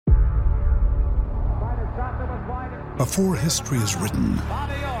Before history is written,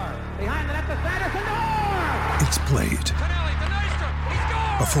 it's played.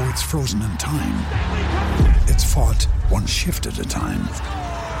 Before it's frozen in time, it's fought one shift at a time.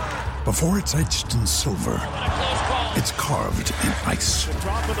 Before it's etched in silver, it's carved in ice.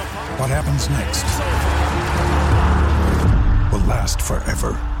 What happens next will last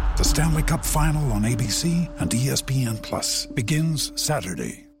forever. The Stanley Cup Final on ABC and ESPN Plus begins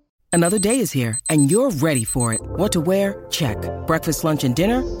Saturday. Another day is here, and you're ready for it. What to wear? Check. Breakfast, lunch, and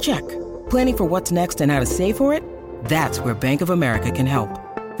dinner? Check. Planning for what's next and how to save for it? That's where Bank of America can help.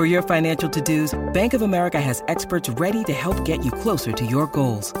 For your financial to-dos, Bank of America has experts ready to help get you closer to your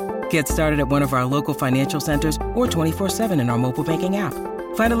goals. Get started at one of our local financial centers or 24/7 in our mobile banking app.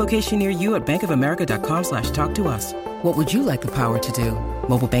 Find a location near you at bankofamerica.com/talktous. What would you like the power to do?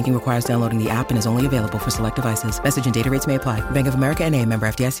 Mobile banking requires downloading the app and is only available for select devices. Message and data rates may apply. Bank of America N.A., member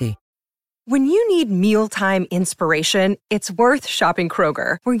FDIC. When you need mealtime inspiration, it's worth shopping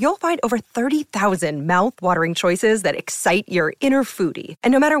Kroger, where you'll find over 30,000 mouth-watering choices that excite your inner foodie.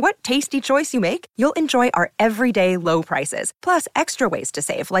 And no matter what tasty choice you make, you'll enjoy our everyday low prices, plus extra ways to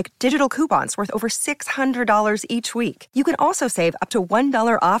save, like digital coupons worth over $600 each week. You can also save up to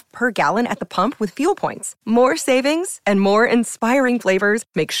 $1 off per gallon at the pump with fuel points. More savings and more inspiring flavors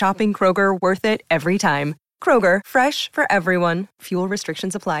make shopping Kroger worth it every time. Kroger, fresh for everyone. Fuel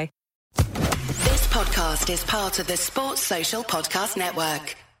restrictions apply. This podcast is part of the Sports Social Podcast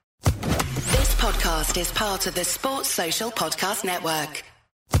Network. This podcast is part of the Sports Social Podcast Network.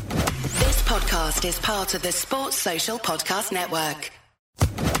 This podcast is part of the Sports Social Podcast Network.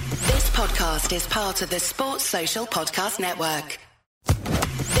 This podcast is part of the Sports Social Podcast Network.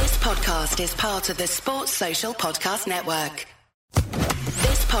 This podcast is part of the Sports Social Podcast Network.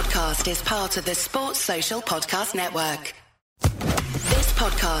 This podcast is part of the Sports Social Podcast Network. This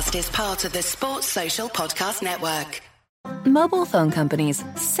podcast is part of the Sports Social Podcast Network. Mobile phone companies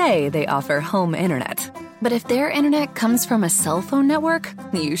say they offer home internet. But if their internet comes from a cell phone network,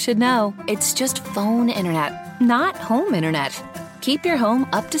 you should know. It's just phone internet, not home internet. Keep your home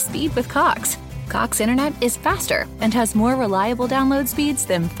up to speed with Cox. Cox internet is faster and has more reliable download speeds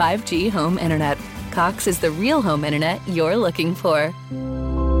than 5G home internet. Cox is the real home internet you're looking for.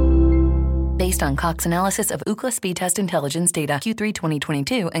 Based on Cox analysis of Ookla speed test intelligence data Q3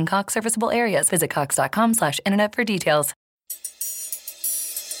 2022 and Cox serviceable areas. Visit cox.com/internet for details.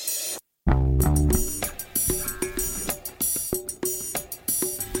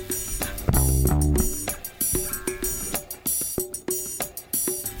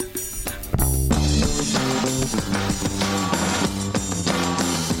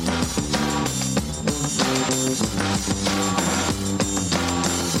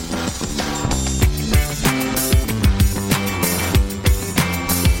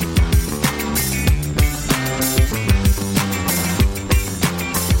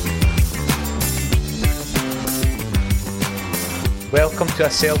 Welcome to A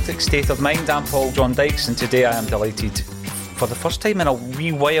Celtic State of Mind. I'm Paul John Dykes, and today I am delighted for the first time in a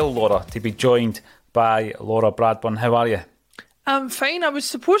wee while, Laura, to be joined by Laura Bradburn. How are you? I'm fine. I was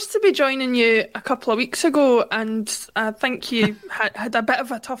supposed to be joining you a couple of weeks ago, and I think you had a bit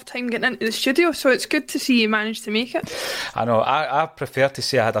of a tough time getting into the studio, so it's good to see you managed to make it. I know. I prefer to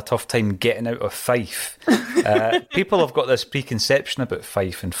say I had a tough time getting out of Fife. People have got this preconception about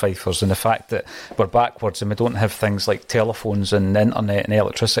Fife and Fifers and the fact that we're backwards and we don't have things like telephones and internet and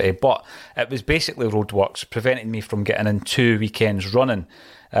electricity, but it was basically roadworks preventing me from getting in 2 weekends running.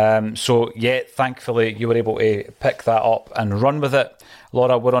 So thankfully you were able to pick that up and run with it.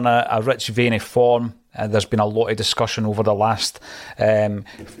 Laura, we're on a rich vein of form. There's been a lot of discussion over the last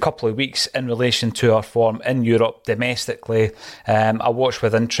couple of weeks in relation to our form in Europe, domestically. I watched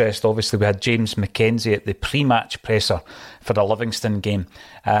with interest, obviously, we had James McKenzie at the pre-match presser for the Livingston game.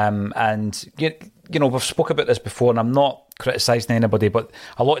 And, you know, we've spoke about this before, and I'm not criticising anybody, but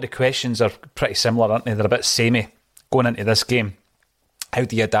a lot of the questions are pretty similar, aren't they? They're a bit samey going into this game. How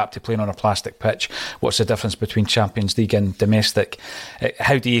do you adapt to playing on a plastic pitch? What's the difference between Champions League and domestic?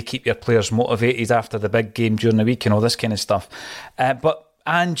 How do you keep your players motivated after the big game during the week and all this kind of stuff? But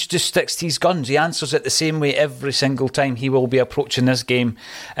Ange just sticks to his guns. He answers it the same way every single time. He will be approaching this game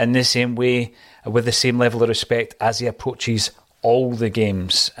in the same way, with the same level of respect as he approaches all the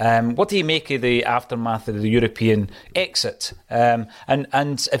games. What do you make of the aftermath of the European exit? And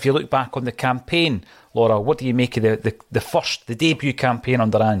if you look back on the campaign, Laura, what do you make of the debut campaign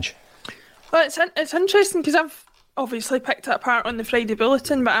under Ange? Well, it's interesting because I've obviously picked it apart on the Friday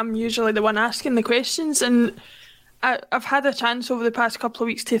Bulletin, but I'm usually the one asking the questions, and I've had a chance over the past couple of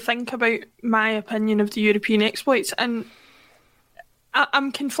weeks to think about my opinion of the European exploits, and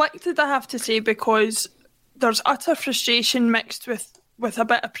I'm conflicted, I have to say, because there's utter frustration mixed with a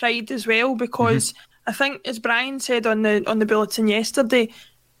bit of pride as well, because I think, as Brian said on the bulletin yesterday,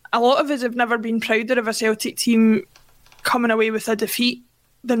 a lot of us have never been prouder of a Celtic team coming away with a defeat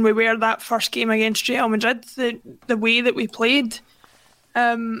than we were that first game against Real Madrid, the way that we played.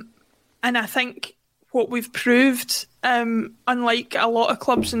 And I think what we've proved, unlike a lot of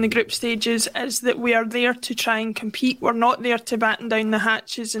clubs in the group stages, is that we are there to try and compete. We're not there to batten down the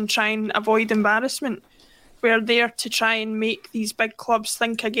hatches and try and avoid embarrassment. We're there to try and make these big clubs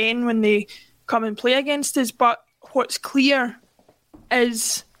think again when they come and play against us. But what's clear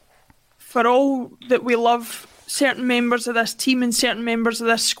is, for all that we love certain members of this team and certain members of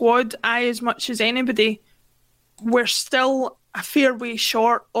this squad, as much as anybody, we're still a fair way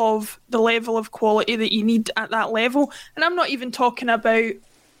short of the level of quality that you need at that level. And I'm not even talking about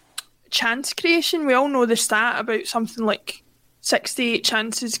chance creation. We all know the stat about something like 68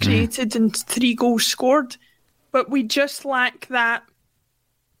 chances created and 3 goals scored. But we just lack that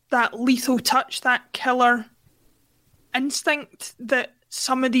lethal touch, that killer instinct that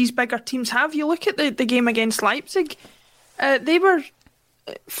some of these bigger teams have. You look at the game against Leipzig, they were,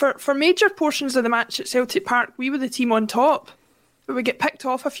 for major portions of the match at Celtic Park, we were the team on top, but we get picked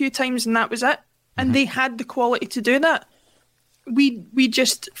off a few times and that was it. And they had the quality to do that. We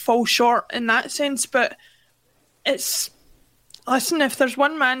just fall short in that sense. But listen, if there's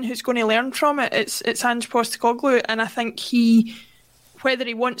one man who's going to learn from it, it's Ange Postecoglou, and I think whether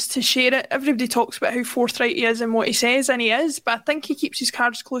he wants to share it, everybody talks about how forthright he is in what he says, and he is, but I think he keeps his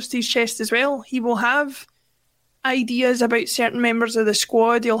cards close to his chest as well. He will have ideas about certain members of the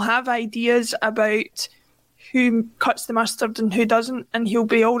squad, he'll have ideas about who cuts the mustard and who doesn't, and he'll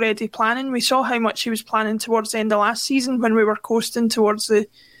be already planning. We saw how much he was planning towards the end of last season when we were coasting towards the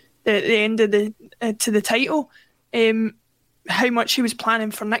end of to the title. How much he was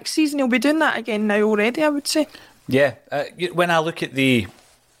planning for next season. He'll be doing that again now already, I would say. Yeah, when I look at the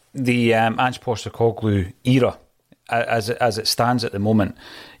Ange Postecoglou era as it stands at the moment,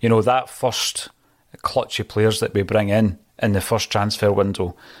 you know, that first clutch of players that we bring in the first transfer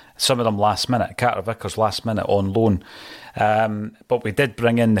window, some of them last minute, Carter Vickers last minute on loan, but we did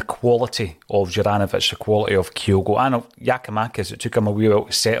bring in the quality of Juranovic, the quality of Kyogo, and of Giakoumakis. It took him a wee while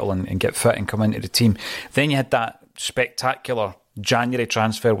to settle and get fit and come into the team. Then you had that spectacular January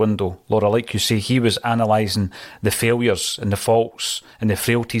transfer window, Laura, like you say, he was analysing the failures and the faults and the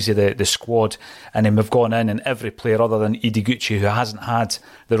frailties of the squad, and then we've gone in, and every player other than Idiguchi, who hasn't had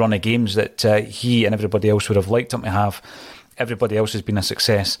the run of games that he and everybody else would have liked him to have, everybody else has been a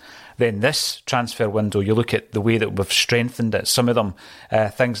success. Then this transfer window, you look at the way that we've strengthened it, some of them,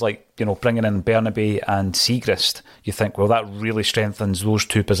 things like, you know, bringing in Bernabe and Siegrist, you think, well, that really strengthens those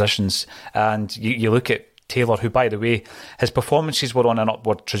two positions. And you look at Taylor, who, by the way, his performances were on an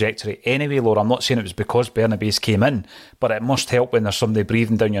upward trajectory anyway, Laura. I'm not saying it was because Bernabe's came in, but it must help when there's somebody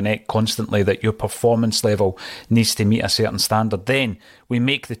breathing down your neck constantly that your performance level needs to meet a certain standard. Then we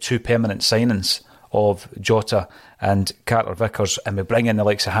make the 2 permanent signings of Jota and Carter Vickers, and we bring in the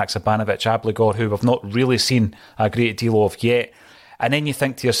likes of Haksabanovic, Abligor, who we've not really seen a great deal of yet. And then you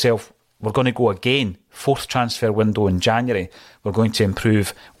think to yourself, we're going to go again, 4th transfer window in January, we're going to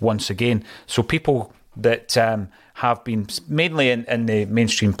improve once again. So people that have been mainly in the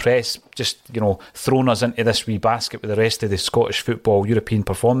mainstream press just, you know, thrown us into this wee basket with the rest of the Scottish football European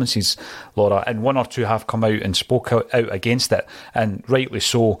performances, Laura, and 1 or 2 have come out and spoke out against it, and rightly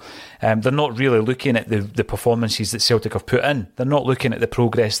so. They're not really looking at the performances that Celtic have put in. They're not looking at the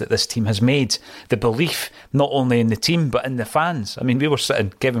progress that this team has made, the belief not only in the team but in the fans. I mean, we were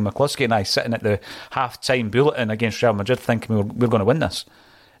sitting, Kevin McCluskey and I, sitting at the half-time bulletin against Real Madrid thinking we're going to win this.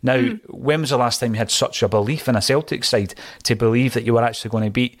 Now, when was the last time you had such a belief in a Celtic side to believe that you were actually going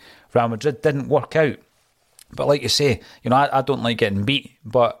to beat Real Madrid? Didn't work out. But like you say, you know, I don't like getting beat,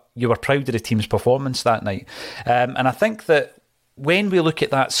 but you were proud of the team's performance that night. And I think that when we look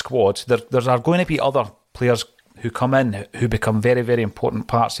at that squad, there are going to be other players who come in who become very, very important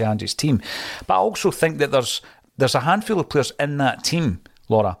parts of Ange's team. But I also think that there's a handful of players in that team,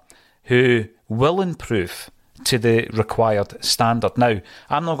 Laura, who will improve to the required standard. Now,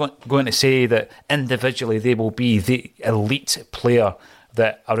 I'm not going to say that individually they will be the elite player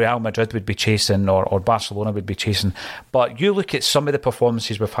that a Real Madrid would be chasing or Barcelona would be chasing, but you look at some of the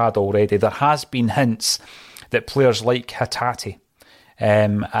performances we've had already, there has been hints that players like Hatate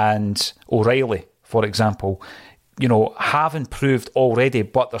and O'Reilly, for example, you know, have improved already,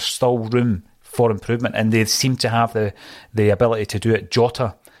 but there's still room for improvement, and they seem to have the ability to do it.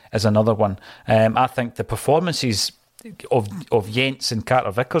 Jota is another one. I think the performances of Jens and Carter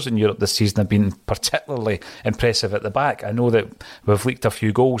Vickers in Europe this season have been particularly impressive at the back. I know that we've leaked a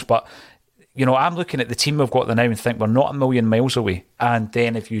few goals, but I'm looking at the team we've got there now and think we're not a million miles away. And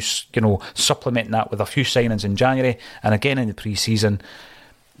then if you supplement that with a few signings in January and again in the pre-season,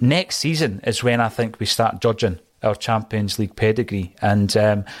 next season is when I think we start judging our Champions League pedigree. And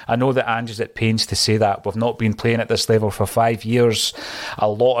I know that Ange is at pains to say that. We've not been playing at this level for 5 years. A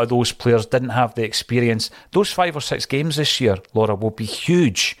lot of those players didn't have the experience. Those 5 or 6 games this year, Laura, will be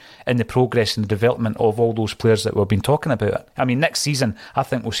huge in the progress and the development of all those players that we've been talking about. I mean, next season, I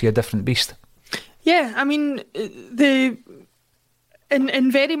think we'll see a different beast. Yeah, I mean,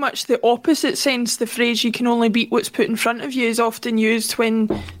 in very much the opposite sense, the phrase "you can only beat what's put in front of you" is often used when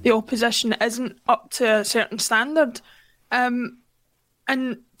the opposition isn't up to a certain standard. And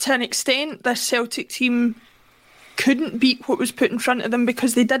to an extent, this Celtic team couldn't beat what was put in front of them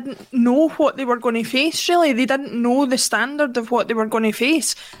because they didn't know what they were going to face, really. They didn't know the standard of what they were going to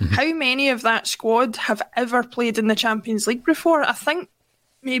face. Mm-hmm. How many of that squad have ever played in the Champions League before? I think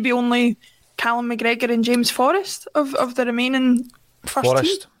maybe only Callum McGregor and James Forrest of the remaining first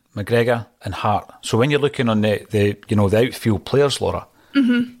Forrest, team. McGregor and Hart. So when you're looking on the outfield players, Laura,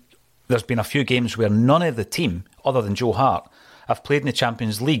 mm-hmm. there's been a few games where none of the team, other than Joe Hart, have played in the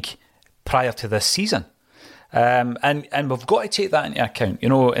Champions League prior to this season. And we've got to take that into account,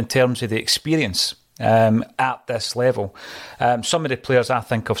 in terms of the experience at this level. Some of the players I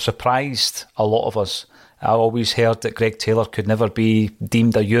think have surprised a lot of us. I always heard that Greg Taylor could never be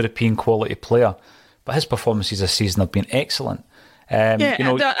deemed a European quality player, but his performances this season have been excellent.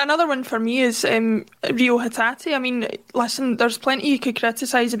 Another one for me is Rio Hatate. I mean, listen, there's plenty you could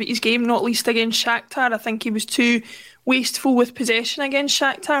criticise about his game, not least against Shakhtar. I think he was too wasteful with possession against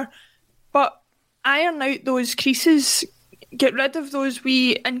Shakhtar. But iron out those creases, get rid of those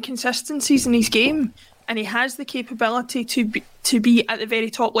wee inconsistencies in his game, and he has the capability to be at the very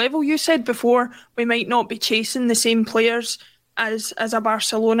top level. You said before we might not be chasing the same players as a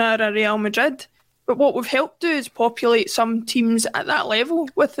Barcelona or a Real Madrid. But what we've helped do is populate some teams at that level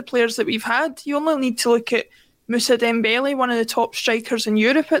with the players that we've had. You only need to look at Moussa Dembele, one of the top strikers in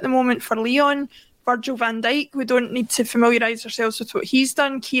Europe at the moment for Lyon. Virgil van Dijk, we don't need to familiarise ourselves with what he's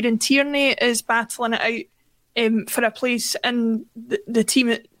done. Kieran Tierney is battling it out for a place in the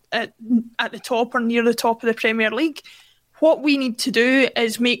team at the top or near the top of the Premier League. What we need to do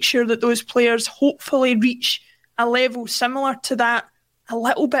is make sure that those players hopefully reach a level similar to that a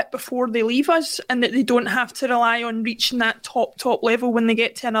little bit before they leave us, and that they don't have to rely on reaching that top level when they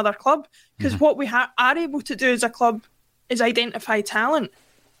get to another club. Because what we are able to do as a club is identify talent.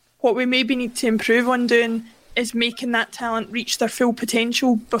 What we maybe need to improve on doing is making that talent reach their full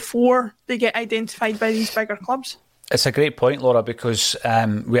potential before they get identified by these bigger clubs. It's a great point, Laura, because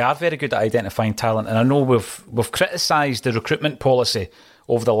we are very good at identifying talent, and I know we've criticised the recruitment policy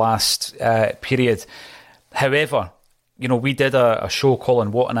over the last period. However, we did a show,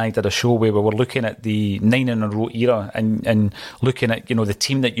 Colin Watt and I did a show where we were looking at the 9-in-a-row era and looking at, the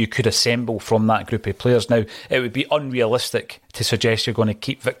team that you could assemble from that group of players. Now, it would be unrealistic to suggest you're going to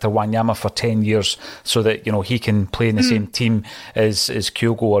keep Victor Wanyama for 10 years so that, he can play in the same team as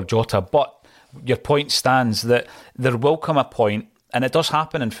Kyogo or Jota. But your point stands that there will come a point, and it does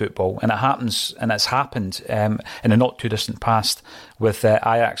happen in football, and it happens, and it's happened in the not too distant past with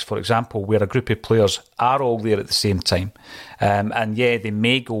Ajax, for example, where a group of players are all there at the same time. And they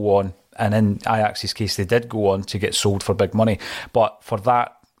may go on, and in Ajax's case, they did go on to get sold for big money. But for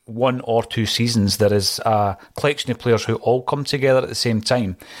that 1 or 2 seasons, there is a collection of players who all come together at the same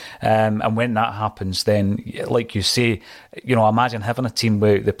time. And when that happens, then, like you say, imagine having a team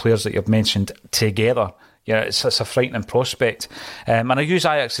with the players that you've mentioned together. It's a frightening prospect. And I use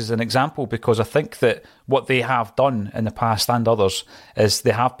Ajax as an example because I think that what they have done in the past, and others, is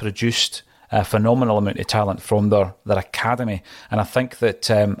they have produced a phenomenal amount of talent from their academy. And I think that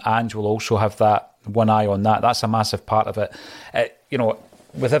Ange will also have that one eye on that. That's a massive part of it.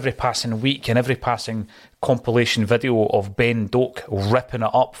 With every passing week and every passing compilation video of Ben Doak ripping it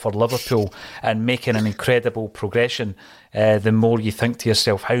up for Liverpool and making an incredible progression, the more you think to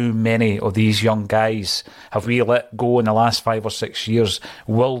yourself, how many of these young guys have we let go in the last 5 or 6 years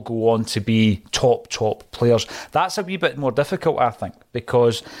will go on to be top players? That's a wee bit more difficult, I think,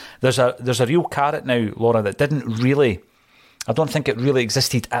 because there's a real carrot now, Laura, that I don't think it really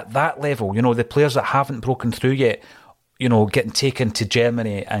existed at that level. The players that haven't broken through yet, getting taken to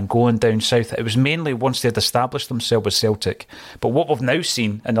Germany and going down south. It was mainly once they'd established themselves with Celtic. But what we've now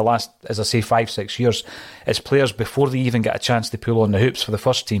seen in the last, as I say, 5-6 years, is players before they even get a chance to pull on the hoops for the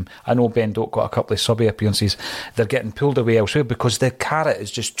first team. I know Ben Doak got a couple of subby appearances. They're getting pulled away elsewhere because the carrot is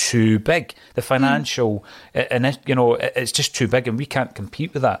just too big. The financial, it's just too big, and we can't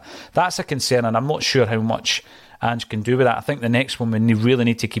compete with that. That's a concern, and I'm not sure how much Ange can do with that. I think the next one we really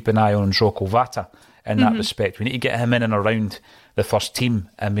need to keep an eye on is Rocco Vata in that respect. We need to get him in and around the first team,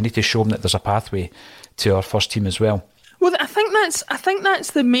 and we need to show him that there's a pathway to our first team as well. Well, I think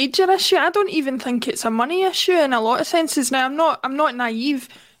that's the major issue. I don't even think it's a money issue in a lot of senses. Now, I'm not naive.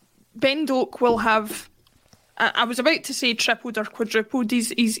 Ben Doak will have, I was about to say tripled or quadrupled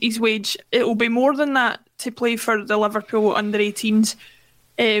his wage. It will be more than that to play for the Liverpool under-18s.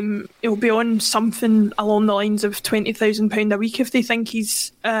 It'll be on something along the lines of £20,000 a week if they think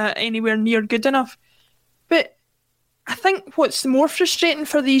he's anywhere near good enough. But I think what's more frustrating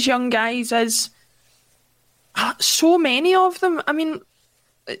for these young guys is so many of them. I mean,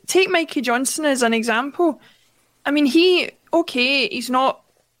 take Mikey Johnson as an example. I mean, he's not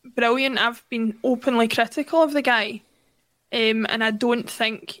brilliant. I've been openly critical of the guy, and I don't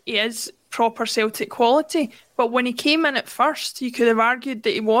think he is proper Celtic quality. But when he came in at first, you could have argued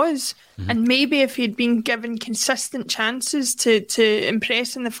that he was. And maybe if he'd been given consistent chances to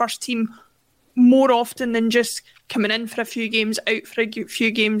impress in the first team more often than just coming in for a few games, out for a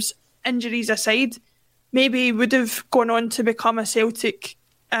few games, injuries aside, maybe he would have gone on to become a Celtic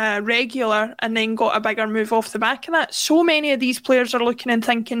regular and then got a bigger move off the back of that. So many of these players are looking and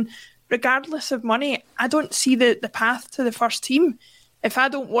thinking, regardless of money, I don't see the path to the first team. If I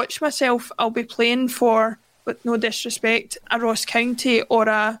don't watch myself, I'll be playing for, with no disrespect, a Ross County or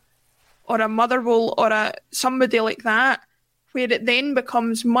a Motherwell or somebody like that, where it then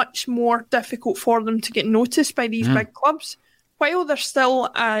becomes much more difficult for them to get noticed by these big clubs. While they're still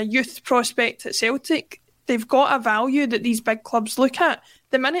a youth prospect at Celtic, they've got a value that these big clubs look at.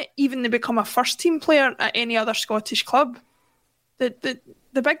 The minute even they become a first-team player at any other Scottish club, the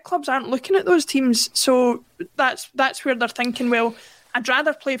big clubs aren't looking at those teams. So that's where they're thinking, well, I'd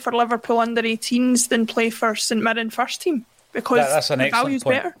rather play for Liverpool under-18s than play for St Mirren first team because the value's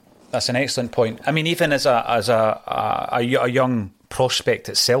better. That's an excellent point. I mean, even as a young prospect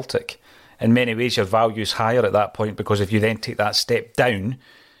at Celtic, in many ways your value's higher at that point, because if you then take that step down,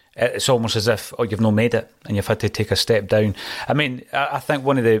 it's almost as if, you've not made it and you've had to take a step down. I mean, I think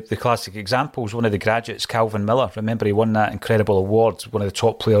one of the classic examples, one of the graduates, Calvin Miller, remember he won that incredible award, one of the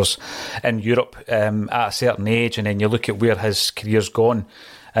top players in Europe at a certain age, and then you look at where his career's gone.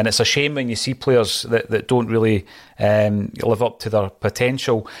 And it's a shame when you see players that don't really live up to their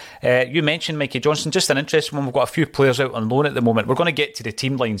potential. You mentioned Mikey Johnson, just an interesting one. We've got a few players out on loan at the moment. We're going to get to the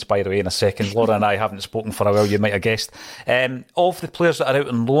team lines, by the way, in a second. Laura and I haven't spoken for a while, you might have guessed. Of the players that are out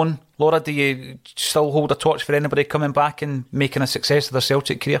on loan, Laura, do you still hold a torch for anybody coming back and making a success of their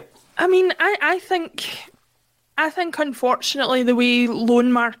Celtic career? I mean, I think unfortunately the way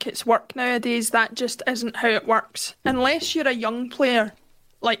loan markets work nowadays, that just isn't how it works. Unless you're a young player,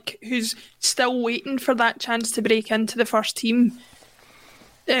 like who's still waiting for that chance to break into the first team,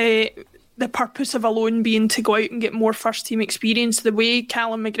 the purpose of a loan being to go out and get more first team experience, the way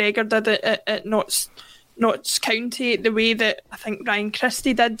Callum McGregor did it at Notts County, the way that I think Ryan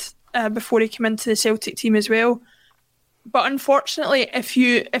Christie did before he came into the Celtic team as well. But unfortunately, if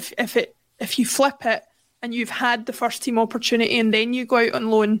you flip it and you've had the first team opportunity and then you go out on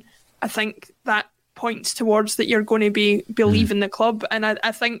loan, I think that points towards that you're going to be leaving the club. And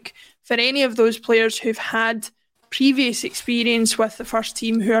I think for any of those players who've had previous experience with the first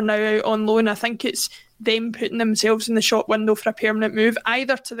team who are now out on loan, I think it's them putting themselves in the shop window for a permanent move,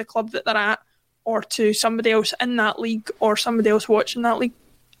 either to the club that they're at or to somebody else in that league or somebody else watching that league.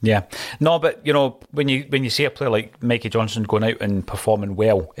 Yeah. No, but when you see a player like Mikey Johnson going out and performing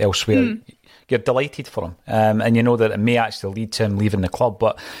well elsewhere, you're delighted for him, and you know that it may actually lead to him leaving the club.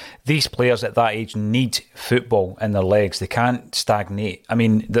 But these players at that age need football in their legs. They can't stagnate. I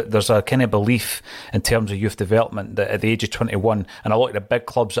mean, there's a kind of belief in terms of youth development that at the age of 21, and a lot of the big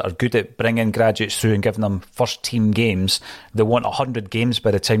clubs that are good at bringing graduates through and giving them first team games, they want 100 games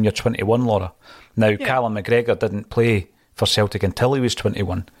by the time you're 21, Laura. Now, Callum McGregor didn't play for Celtic until he was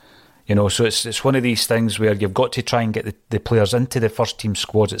 21. So it's one of these things where you've got to try and get the players into the first team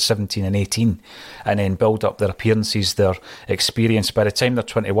squads at 17 and 18 and then build up their appearances, their experience. By the time they're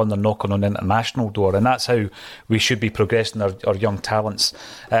 21, they're knocking on the international door, and that's how we should be progressing our young talents.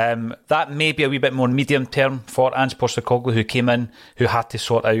 That may be a wee bit more medium term for Ange Postecoglou, who came in, who had to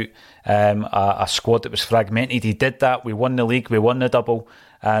sort out a squad that was fragmented. He did that. We won the league, we won the double,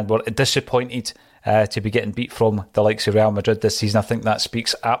 and we're disappointed to be getting beat from the likes of Real Madrid this season. I think that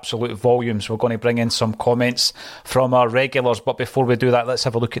speaks absolute volumes. We're going to bring in some comments from our regulars, but before we do that, let's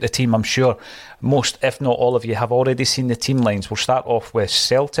have a look at the team. I'm sure most, if not all of you, have already seen the team lines. We'll start off with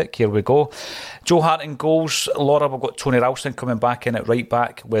Celtic. Here we go. Joe Hart in goals. Laura, we've got Tony Ralston coming back in at right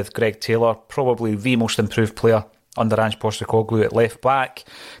back with Greg Taylor, probably the most improved player under Ange Postecoglou at left back.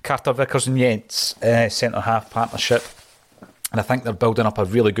 Carter Vickers and Yents, centre-half partnership. And I think they're building up a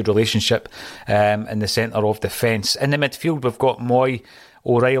really good relationship in the centre of defence. In the midfield, we've got Moy,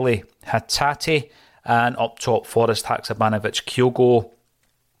 O'Reilly, Hatate, and up top, Forrest, Haksabanovic, Kyogo.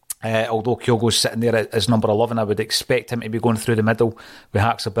 Although Kyogo's sitting there as number 11, I would expect him to be going through the middle with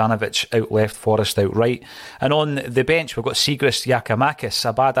Haksabanovic out left, Forrest out right. And on the bench, we've got Siegrist,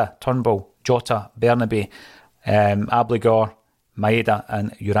 Giakoumakis, Abada, Turnbull, Jota, Bernabe, Abligor, Maeda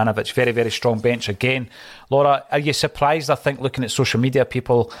and Juranovic. Very, very strong bench again. Laura, are you surprised? I think looking at social media,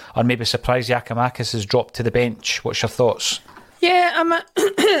 people are maybe surprised Giakoumakis has dropped to the bench. What's your thoughts? Yeah,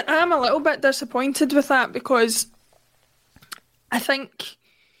 I'm a little bit disappointed with that, because I think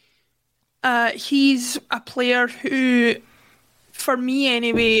he's a player who, for me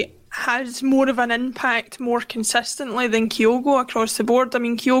anyway, has more of an impact more consistently than Kyogo across the board. I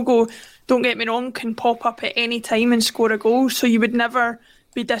mean, Kyogo, don't get me wrong, can pop up at any time and score a goal, so you would never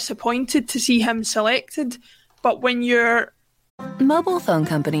be disappointed to see him selected. But when you're... Mobile phone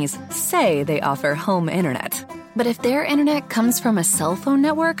companies say they offer home internet. But if their internet comes from a cell phone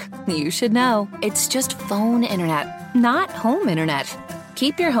network, you should know. It's just phone internet, not home internet.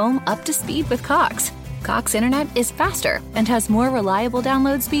 Keep your home up to speed with Cox. Cox internet is faster and has more reliable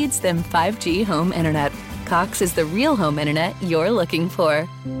download speeds than 5G home internet. Cox is the real home internet you're looking for.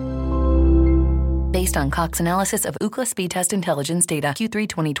 Based on Cox analysis of Ookla speed test intelligence data Q3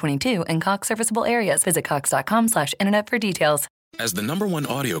 2022 and Cox serviceable areas, visit cox.com/internet for details. As the #1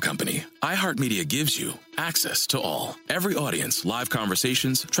 audio company, iHeartMedia gives you access to all. Every audience, live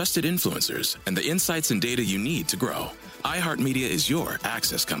conversations, trusted influencers, and the insights and data you need to grow. iHeartMedia is your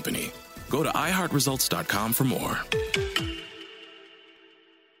access company. Go to iHeartResults.com for more.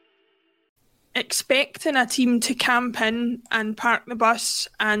 Expecting a team to camp in and park the bus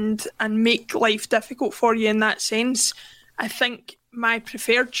and make life difficult for you in that sense, I think my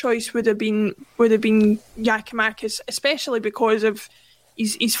preferred choice would have been Giakoumakis, especially because of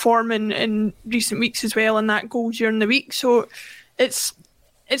his form in recent weeks as well, and that goal during the week. So it's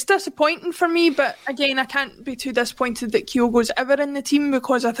disappointing for me, but again, I can't be too disappointed that Kyogo's ever in the team,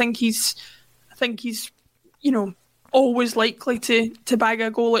 because I think he's always likely to bag a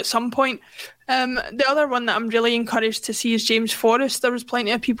goal at some point. The other one that I'm really encouraged to see is James Forrest. There was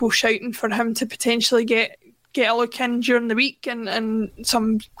plenty of people shouting for him to potentially get a look in during the week, and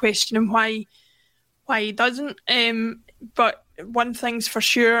some questioning why he doesn't. But one thing's for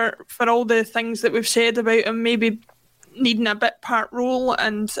sure, for all the things that we've said about him maybe needing a bit part role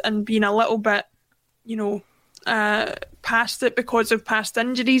and being a little bit, past it because of past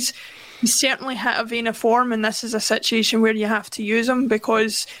injuries, he's certainly hit a vein of form, and this is a situation where you have to use him,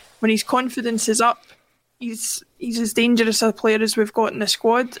 because when his confidence is up, he's as dangerous a player as we've got in the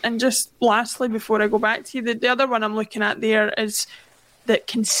squad. And just lastly, before I go back to you, the other one I'm looking at there is that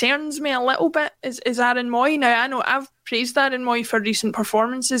concerns me a little bit is Aaron Moy. Now, I know I've praised Aaron Moy for recent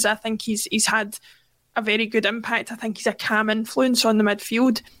performances. I think he's had a very good impact. I think he's a calm influence on the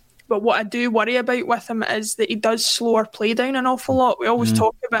midfield. But what I do worry about with him is that he does slow our play down an awful lot. We always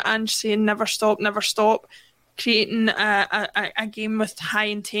talk about Ange saying never stop, creating a game with high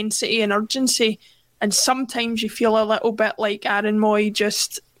intensity and urgency. And sometimes you feel a little bit like Aaron Moy,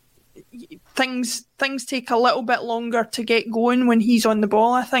 just things take a little bit longer to get going when he's on the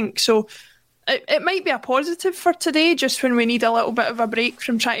ball, I think. So it might be a positive for today, just when we need a little bit of a break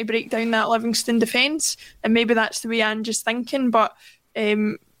from trying to break down that Livingston defence. And maybe that's the way Ange is thinking. But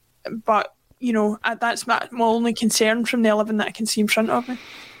that's my only concern from the 11 that I can see in front of me.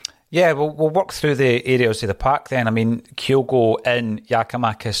 Yeah, we'll work through the areas of the park then. I mean, Kyogo in,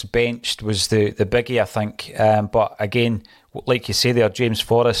 Giakoumakis benched was the biggie, I think. But again, like you say there, James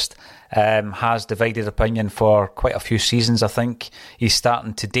Forrest has divided opinion for quite a few seasons, I think. He's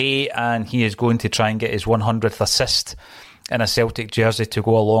starting today, and he is going to try and get his 100th assist in a Celtic jersey to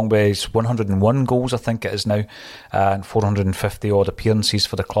go along with his 101 goals, I think it is now, and 450 odd appearances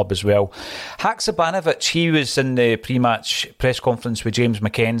for the club as well. Haksabanovic, he was in the pre-match press conference with James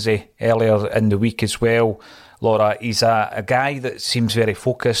McKenzie earlier in the week as well. Laura, he's a guy that seems very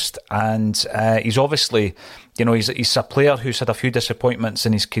focused, and he's obviously, he's a player who's had a few disappointments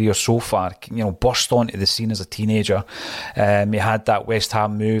in his career so far. Burst onto the scene as a teenager. He had that West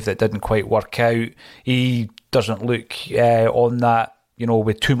Ham move that didn't quite work out. He doesn't look on that,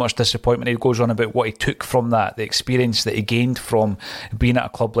 with too much disappointment. He goes on about what he took from that, the experience that he gained from being at a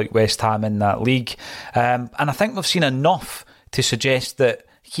club like West Ham in that league. And I think we've seen enough to suggest that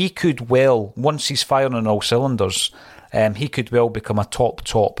he could well, once he's firing on all cylinders, he could well become a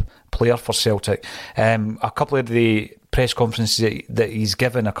top player for Celtic. A couple of the press conferences that he's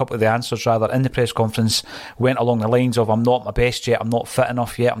given, a couple of the answers rather in the press conference went along the lines of, I'm not my best yet, I'm not fit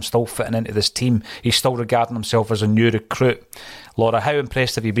enough yet, I'm still fitting into this team. He's still regarding himself as a new recruit. Laura, how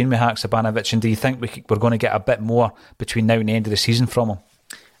impressed have you been with Haksabanovic, and do you think we're going to get a bit more between now and the end of the season from him?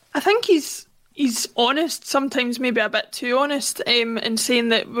 I think he's honest, sometimes maybe a bit too honest, in saying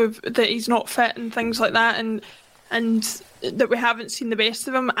that he's not fit and things like that, and that we haven't seen the best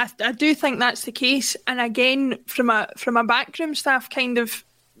of him. I do think that's the case, and again, from a backroom staff kind of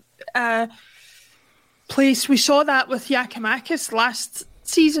place, we saw that with Giakoumakis last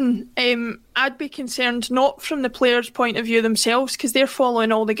season. I'd be concerned not from the players' point of view themselves, because they're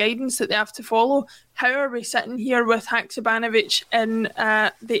following all the guidance that they have to follow. How are we sitting here with Haksabanovic in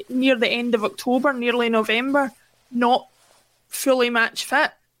near the end of October, nearly November, not fully match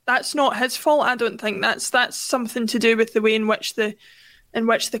fit? That's not his fault, I don't think. That's something to do with the way in which the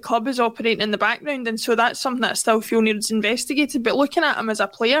club is operating in the background, and so that's something that I still feel needs investigated. But looking at him as a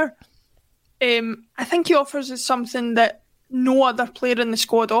player, I think he offers us something that no other player in the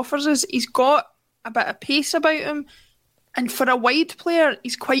squad offers us. He's got a bit of pace about him, and for a wide player,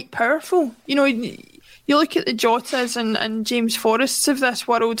 he's quite powerful. You know, you look at the Jotas and James Forrests of this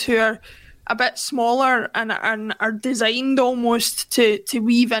world, who are a bit smaller and are designed almost to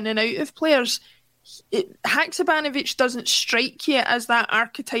weave in and out of players. Haksabanovic doesn't strike you as that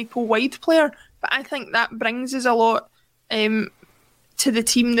archetypal wide player, but I think that brings us a lot to the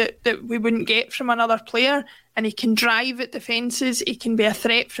team that we wouldn't get from another player. And he can drive at defences, he can be a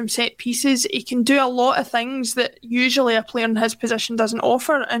threat from set pieces, he can do a lot of things that usually a player in his position doesn't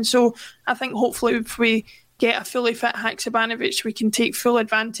offer. And so I think hopefully if we get a fully fit Haksabanovic, we can take full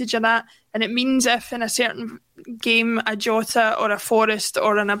advantage of that. And it means if in a certain game a Jota or a Forrest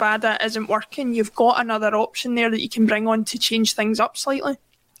or an Abada isn't working, you've got another option there that you can bring on to change things up slightly.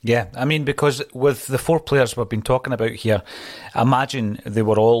 Yeah, I mean, because with the four players we've been talking about here, imagine they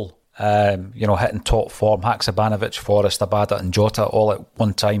were all hitting top form. Haksabanovic, Forrest, Abada and Jota all at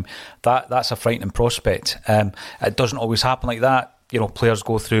one time. That's a frightening prospect. It doesn't always happen like that. You know, players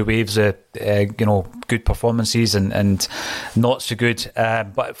go through waves of, good performances and not so good.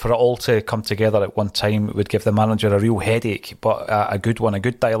 But for it all to come together at one time would give the manager a real headache, but a good one, a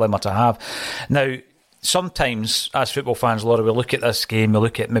good dilemma to have. Now, sometimes, as football fans, Laura, we look at this game, we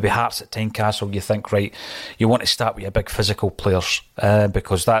look at maybe Hearts at Tynecastle, you think, right, you want to start with your big physical players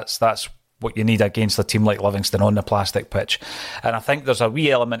because that's what you need against a team like Livingston on the plastic pitch. And I think there's a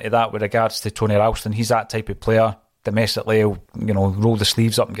wee element of that with regards to Tony Ralston. He's that type of player. Domestically, he'll, roll the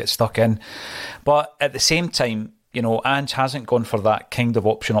sleeves up and get stuck in. But at the same time, Ange hasn't gone for that kind of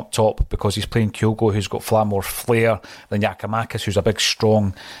option up top because he's playing Kyogo, who's got far more flair than Giakoumakis, who's a big,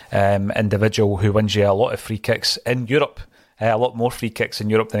 strong individual who wins you a lot of free kicks in Europe, a lot more free kicks in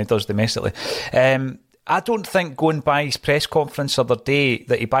Europe than he does domestically. I don't think going by his press conference the other day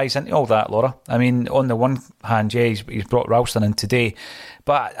that he buys into all that, Laura. I mean, on the one hand, yeah, he's brought Ralston in today,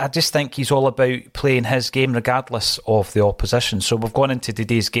 but I just think he's all about playing his game regardless of the opposition. So we've gone into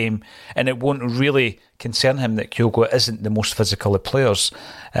today's game and it won't really concern him that Kyogo isn't the most physical of players.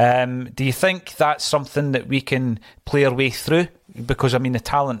 Do you think that's something that we can play our way through? Because, I mean, the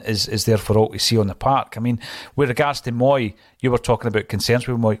talent is there for all to see on the park. I mean, with regards to Moy, you were talking about concerns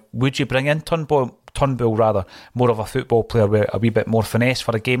with Moy. Would you bring in Turnbull, more of a football player with a wee bit more finesse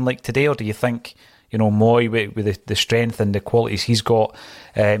for a game like today? Or do you think, Moy, with the strength and the qualities he's got,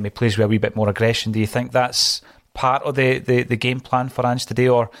 he plays with a wee bit more aggression? Do you think that's part of the game plan for Ange today?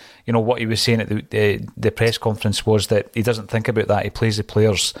 Or, what he was saying at the press conference was that he doesn't think about that. He plays the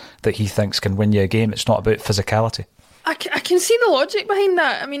players that he thinks can win you a game. It's not about physicality. I can see the logic behind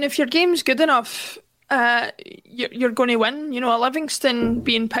that. I mean, if your game's good enough, you're going to win. A Livingston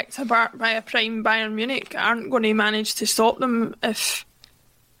being picked apart by a prime Bayern Munich aren't going to manage to stop them if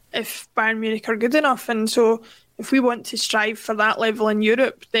Bayern Munich are good enough. And so if we want to strive for that level in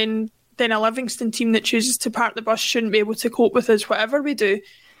Europe, then a Livingston team that chooses to park the bus shouldn't be able to cope with us whatever we do.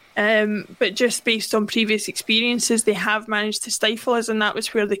 But just based on previous experiences, they have managed to stifle us, and that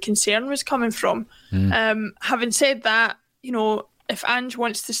was where the concern was coming from. Having said that, if Ange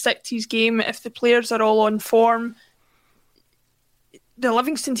wants to stick to his game, if the players are all on form, the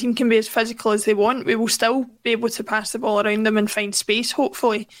Livingston team can be as physical as they want. We will still be able to pass the ball around them and find space,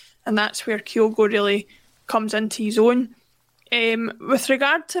 hopefully, and that's where Kyogo really comes into his own. With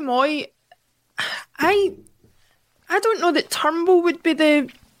regard to Moy, I don't know that Turnbull would be the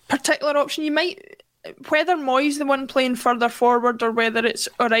particular option. You might, whether Moy's the one playing further forward or whether it's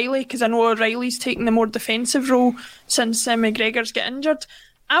O'Reilly, because I know O'Reilly's taking the more defensive role since McGregor's got injured.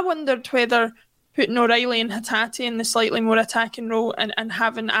 I wondered whether putting O'Reilly and Hatate in the slightly more attacking role and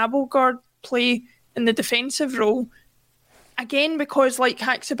having Abelgard play in the defensive role again, because like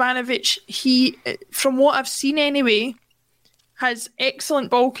Haksabanovic, he, from what I've seen anyway, has excellent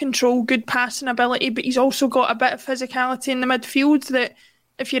ball control, good passing ability, but he's also got a bit of physicality in the midfield that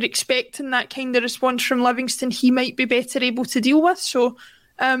if you're expecting that kind of response from Livingston, he might be better able to deal with. So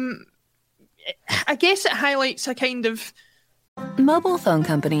I guess it highlights a kind of... Mobile phone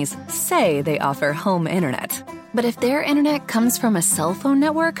companies say they offer home internet. But if their internet comes from a cell phone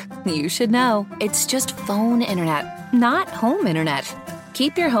network, you should know. It's just phone internet, not home internet.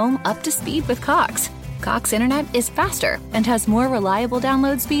 Keep your home up to speed with Cox. Cox internet is faster and has more reliable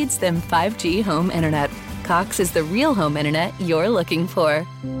download speeds than 5G home internet. Cox is the real home internet you're looking for.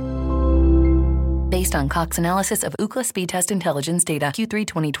 Based on Cox analysis of Ookla speed test intelligence data Q3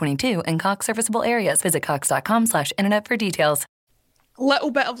 2022 and Cox serviceable areas, visit cox.com/internet for details.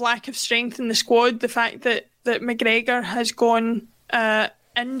 Little bit of lack of strength in the squad. The fact that McGregor has gone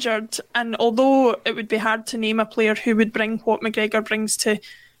injured, and although it would be hard to name a player who would bring what McGregor brings to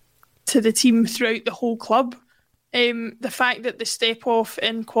the team throughout the whole club, the fact that the step off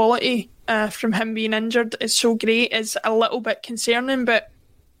in quality from him being injured is so great is a little bit concerning. But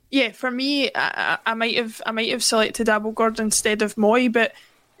yeah, for me, I might have selected Abildgaard instead of Moy, but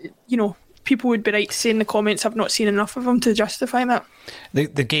you know, people would be right to say in the comments I've not seen enough of him to justify that. The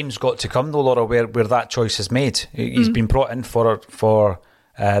game's got to come though, Laura, where that choice is made. He's been brought in for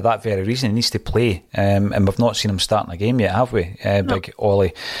that very reason. He needs to play, and we've not seen him starting a game yet, have we? Big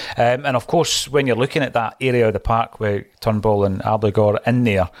Ollie. And of course, when you're looking at that area of the park with Turnbull and Abildgaard in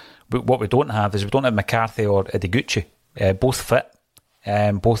there, what we don't have McCarthy or Ideguchi, both fit.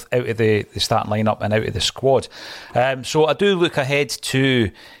 Both out of the starting lineup and out of the squad. So I do look ahead to,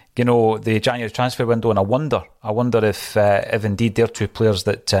 you know, the January transfer window, and I wonder if indeed they're two players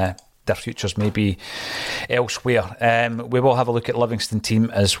that their futures may be elsewhere. We will have a look at Livingston team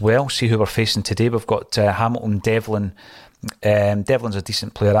as well, see who we're facing today. We've got Hamilton, Devlin. Devlin's a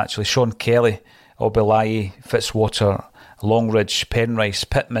decent player actually. Sean Kelly, Obilayi, Fitzwater, Longridge, Penrice,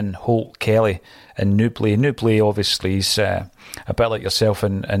 Pittman, Holt, Kelly and Newbley. Newbley obviously is a bit like yourself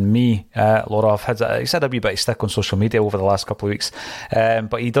and me, Laura. He's had a wee bit of stick on social media over the last couple of weeks,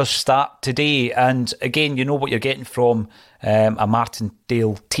 but he does start today, and again, you know what you're getting from a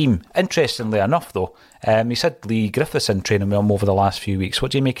Martindale team. Interestingly enough though, he's had Lee Griffiths in training with him over the last few weeks. What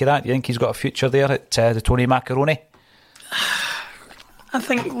do you make of that? Do you think he's got a future there at the Tony Macaroni? I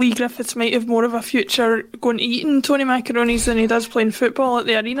think Lee Griffiths might have more of a future going to eating Tony Macaronis than he does playing football at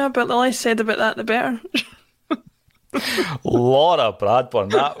the arena, but the less said about that, the better. Laura Bradburn,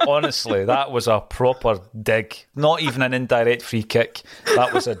 that was a proper dig. Not even an indirect free kick.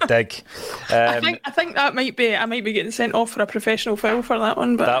 That was a dig. I think I might be getting sent off for a professional foul for that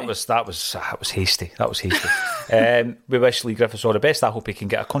one. But that was hasty. That was hasty. We wish Lee Griffiths all the best. I hope he can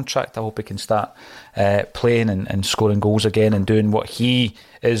get a contract. I hope he can start playing and scoring goals again and doing what he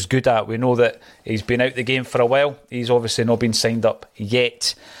is good at. We know that he's been out the game for a while. He's obviously not been signed up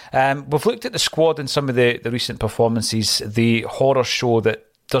yet. We've looked at the squad and some of the recent performances, the horror show that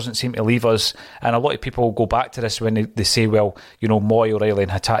doesn't seem to leave us, and a lot of people go back to this when they say, well, you know, Moy, O'Reilly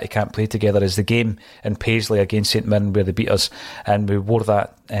and Hattati can't play together. As the game in Paisley against St Mirren where they beat us and we wore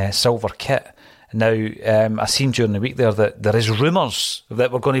that silver kit. Now, I seen during the week there that there is rumours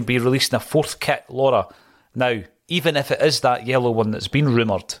that we're going to be releasing a fourth kit, Laura. Now, even if it is that yellow one that's been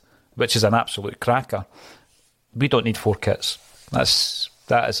rumoured, which is an absolute cracker, we don't need 4 kits.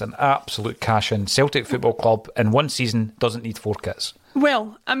 That is an absolute cash-in. Celtic Football Club in one season doesn't need 4 kits.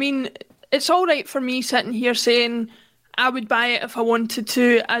 Well, I mean, it's all right for me sitting here saying I would buy it if I wanted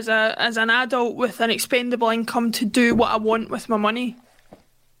to as an adult with an expendable income to do what I want with my money.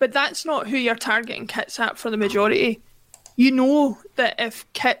 But that's not who you're targeting kits at for the majority. You know that if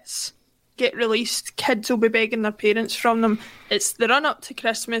kits get released, kids will be begging their parents from them. It's the run-up to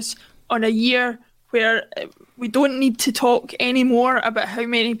Christmas on a year where we don't need to talk anymore about how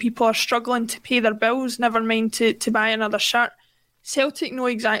many people are struggling to pay their bills, never mind to buy another shirt. Celtic know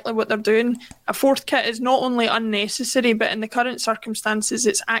exactly what they're doing. A fourth kit is not only unnecessary, but in the current circumstances,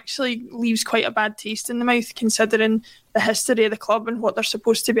 it actually leaves quite a bad taste in the mouth, considering the history of the club and what they're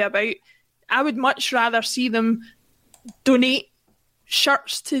supposed to be about. I would much rather see them donate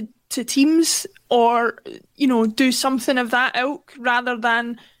shirts to teams or, you know, do something of that ilk rather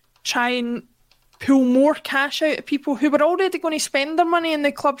than try and pull more cash out of people who were already going to spend their money in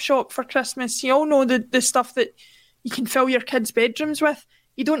the club shop for Christmas. You all know the stuff that you can fill your kids' bedrooms with.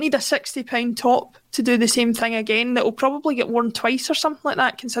 You don't need a £60 top to do the same thing again that will probably get worn twice or something like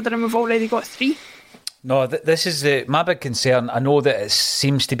that, considering we've already got 3. No, this is my big concern. I know that it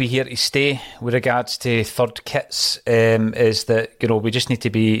seems to be here to stay with regards to third kits, is that, you know, we just need to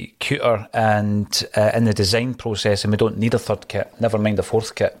be cuter and in the design process, and we don't need a third kit, never mind a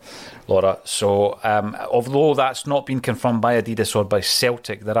fourth kit, Laura. So although that's not been confirmed by Adidas or by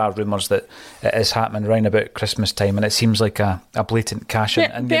Celtic, there are rumours that it is happening around about Christmas time, and it seems like a blatant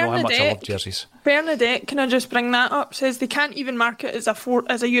cash-in. And you know how much I love jerseys. Bernadette, can I just bring that up, says they can't even mark it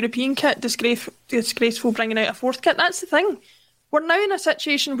as a European kit. Disgraceful bringing out a fourth kit. That's the thing. We're now in a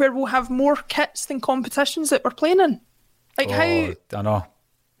situation where we'll have more kits than competitions that we're playing in. I know.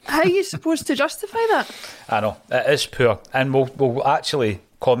 How are you supposed to justify that? I know, it is poor. And we'll actually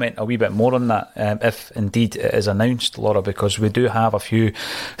comment a wee bit more on that if indeed it is announced, Laura, because we do have a few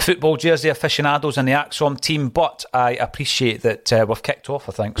football jersey aficionados in the ACSOM team, but I appreciate that we've kicked off,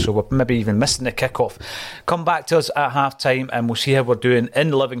 I think, so we're maybe even missing the kick-off. Come back to us at half-time and we'll see how we're doing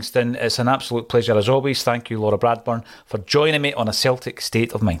in Livingston. It's an absolute pleasure as always. Thank you, Laura Bradburn, for joining me on A Celtic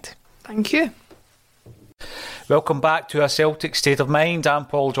State of Mind. Thank you. Welcome back to A Celtic State of Mind. I'm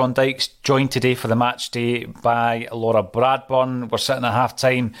Paul John Dykes, joined today for the match day by Laura Bradburn. We're sitting at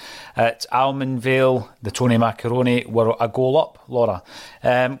half-time at Almonvale. The Tony Macaroni were a goal up, Laura.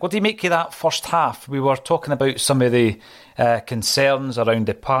 What do you make of that first half? We were talking about some of the concerns around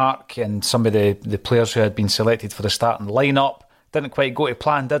the park and some of the players who had been selected for the starting line-up. Didn't quite go to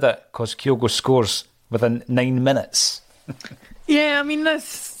plan, did it? Because Kyogo scores within 9 minutes. Yeah, I mean,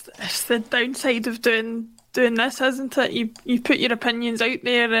 it's the downside of doing this, isn't it? You put your opinions out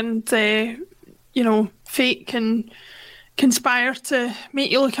there and, fate can conspire to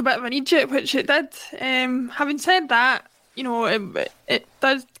make you look a bit of an idiot, which it did. Having said that, it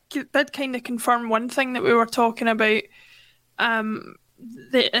did kind of confirm one thing that we were talking about, in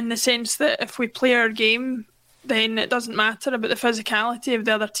the sense that if we play our game, then it doesn't matter about the physicality of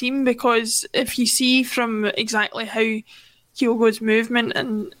the other team, because if you see from exactly how Kyogo's movement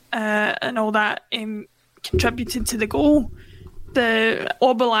and all that contributed to the goal, the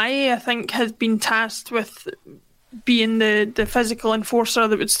Obalai, I think, has been tasked with being the physical enforcer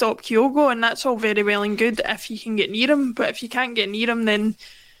that would stop Kyogo, and that's all very well and good if you can get near him, but if you can't get near him, then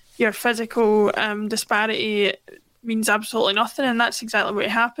your physical disparity means absolutely nothing, and that's exactly what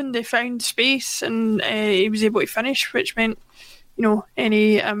happened. They found space and he was able to finish, which meant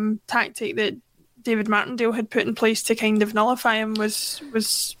any tactic that David Martindale had put in place to kind of nullify him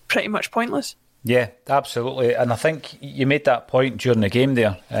was pretty much pointless. Yeah, absolutely. And I think you made that point during the game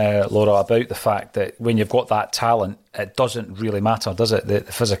there, Laura, about the fact that when you've got that talent, it doesn't really matter, does it? The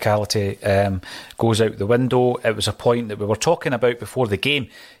physicality goes out the window. It was a point that we were talking about before the game.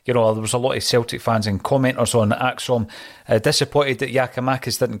 There was a lot of Celtic fans and commenters on ACSOM disappointed that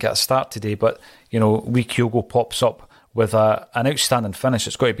Giakoumakis didn't get a start today, but, wee Kyogo pops up with an outstanding finish,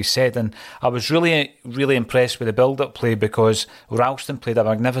 it's got to be said. And I was really, really impressed with the build-up play, because Ralston played a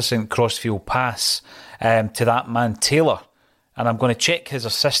magnificent crossfield pass to that man Taylor. And I'm going to check his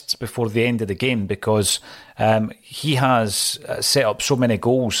assists before the end of the game, because he has set up so many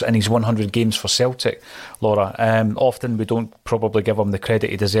goals in his 100 games for Celtic, Laura. Often we don't probably give him the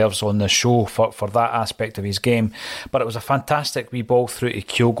credit he deserves on the show for that aspect of his game. But it was a fantastic wee ball through to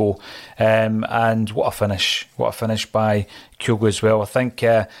Kyogo. And what a finish. What a finish by Kyogo as well. I think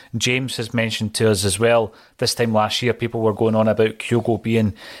James has mentioned to us as well, this time last year people were going on about Kyogo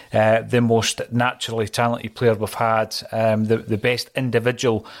being the most naturally talented player we've had, the best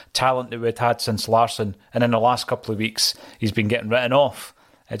individual talent that we'd had since Larsson, and in the last couple of weeks he's been getting written off.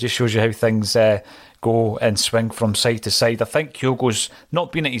 It just shows you how things go and swing from side to side. I think Kyogo's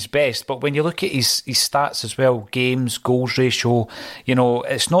not been at his best, but when you look at his stats as well, games, goals ratio,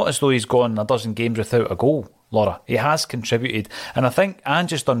 it's not as though he's gone a dozen games without a goal, Laura. He has contributed, and I think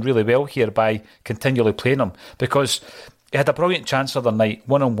Ange's done really well here by continually playing him, because he had a brilliant chance the other night,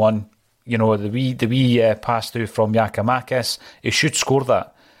 1-on-1, the wee pass through from Giakoumakis. He should score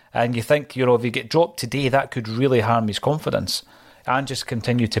that, and you think, if he get dropped today, that could really harm his confidence. And just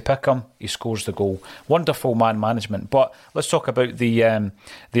continue to pick him, he scores the goal. Wonderful man management. But let's talk about the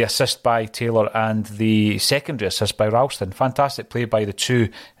assist by Taylor and the secondary assist by Ralston. Fantastic play by the two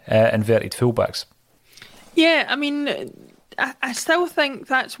inverted fullbacks. Yeah, I mean, I still think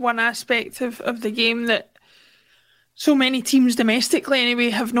that's one aspect of the game that so many teams domestically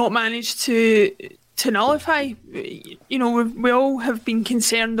anyway have not managed to nullify. We all have been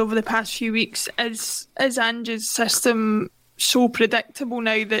concerned over the past few weeks. Is Ange's system so predictable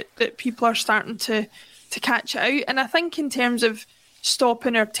now that people are starting to catch it out? And I think in terms of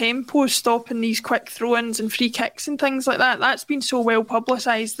stopping our tempo, stopping these quick throw-ins and free kicks and things like that, that's been so well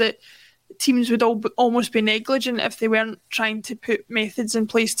publicised that teams would almost be negligent if they weren't trying to put methods in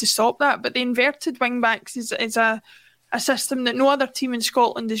place to stop that. But the inverted wing-backs is a system that no other team in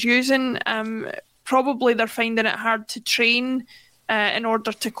Scotland is using. Probably they're finding it hard to train in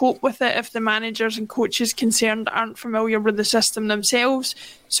order to cope with it if the managers and coaches concerned aren't familiar with the system themselves.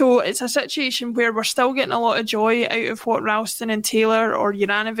 So it's a situation where we're still getting a lot of joy out of what Ralston and Taylor or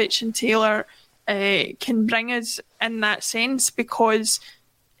Juranovic and Taylor can bring us in that sense, because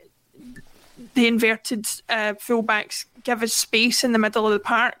the inverted fullbacks give us space in the middle of the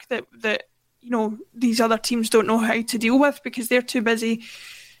park that these other teams don't know how to deal with, because they're too busy,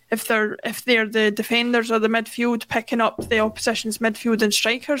 if they're the defenders or the midfield, picking up the opposition's midfield and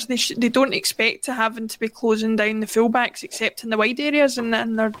strikers. They don't expect to having to be closing down the fullbacks except in the wide areas, and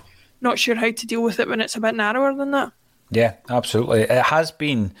they're not sure how to deal with it when it's a bit narrower than that. Yeah, absolutely. It has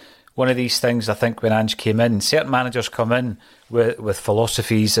been one of these things, I think, when Ange came in, certain managers come in with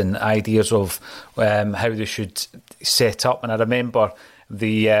philosophies and ideas of how they should set up. And I remember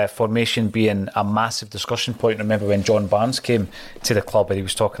the formation being a massive discussion point. I remember when John Barnes came to the club and he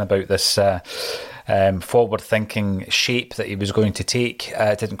was talking about this forward-thinking shape that he was going to take.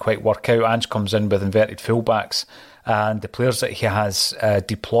 It didn't quite work out. Ange comes in with inverted fullbacks, and the players that he has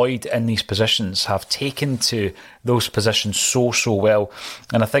deployed in these positions have taken to those positions so well.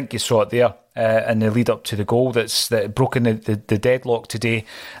 And I think you saw it there in the lead up to the goal that's broken the deadlock today.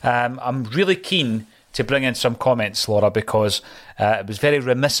 I'm really keen to bring in some comments, Laura, because it was very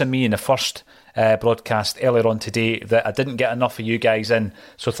remiss of me in the first broadcast earlier on today that I didn't get enough of you guys in.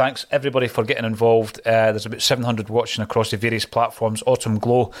 So thanks everybody for getting involved. There's about 700 watching across the various platforms. Autumn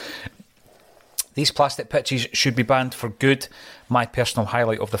Glow. These plastic pitches should be banned for good. My personal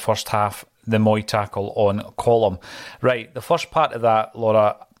highlight of the first half, the Moy tackle on Column. Right, the first part of that,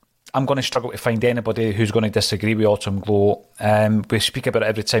 Laura, I'm going to struggle to find anybody who's going to disagree with Autumn Glow. We speak about it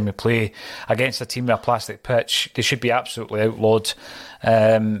every time we play. Against a team with a plastic pitch, they should be absolutely outlawed.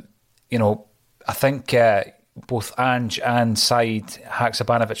 I think both Ange and Said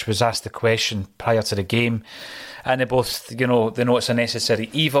Haksabanovic was asked the question prior to the game, and they both, they know it's a necessary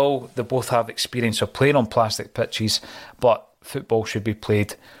evil. They both have experience of playing on plastic pitches, but football should be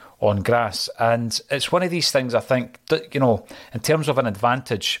played on grass. And it's one of these things, I think, that, in terms of an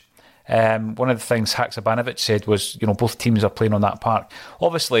advantage, one of the things Haksabanovic said was, both teams are playing on that park.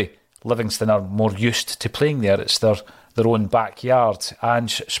 Obviously, Livingston are more used to playing there. It's their own backyard.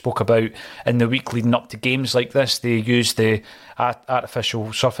 Ange spoke about in the week leading up to games like this, they use the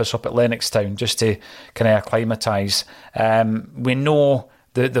artificial surface up at Lennoxtown just to kind of acclimatise. We know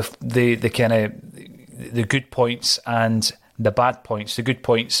the kind of the good points and the bad points. The good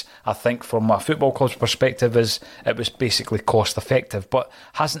points, I think, from a football club's perspective, is it was basically cost effective. But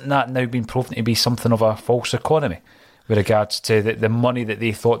hasn't that now been proven to be something of a false economy with regards to the money that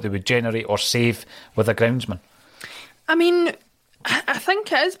they thought they would generate or save with a groundsman? I mean, I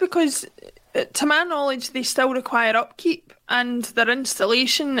think it is, because to my knowledge they still require upkeep, and their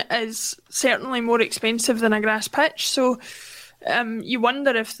installation is certainly more expensive than a grass pitch. So you wonder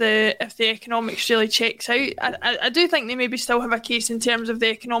if the economics really checks out. I do think they maybe still have a case in terms of the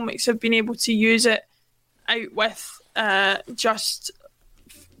economics of being able to use it out with just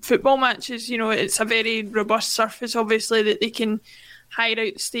football matches. It's a very robust surface, obviously, that they can hire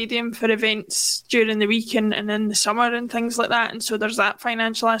out the stadium for events during the week and in the summer and things like that. And so there's that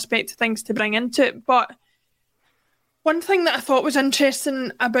financial aspect of things to bring into it. But one thing that I thought was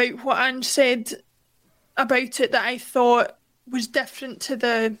interesting about what Ange said about it that I thought was different to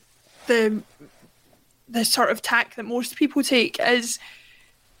the sort of tack that most people take is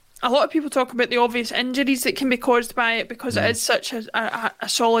a lot of people talk about the obvious injuries that can be caused by it because it is such a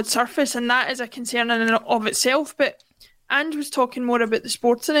solid surface, and that is a concern in and of itself. But Ange was talking more about the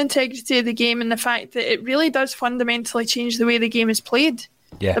sporting integrity of the game and the fact that it really does fundamentally change the way the game is played.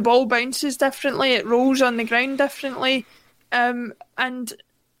 Yeah. The ball bounces differently, it rolls on the ground differently, and I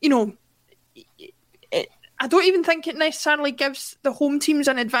don't even think it necessarily gives the home teams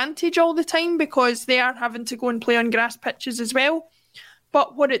an advantage all the time, because they are having to go and play on grass pitches as well.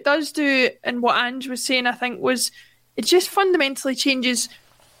 But what it does do, and what Ange was saying, I think, was it just fundamentally changes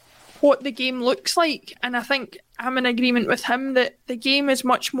what the game looks like. And I think I'm in agreement with him that the game is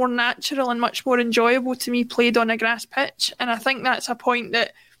much more natural and much more enjoyable to me played on a grass pitch. And I think that's a point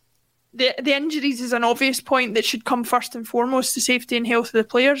that the injuries is an obvious point that should come first and foremost, the safety and health of the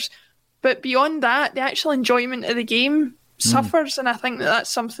players. But beyond that, the actual enjoyment of the game suffers, and I think that's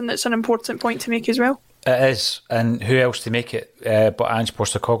something that's an important point to make as well. It is, and who else to make it but Ange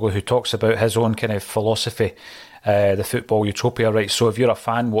Postecoglou, who talks about his own kind of philosophy, the football utopia, right? So if you're a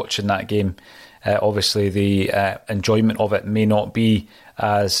fan watching that game, obviously the enjoyment of it may not be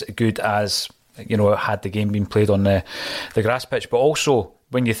as good as, had the game been played on the grass pitch. But also,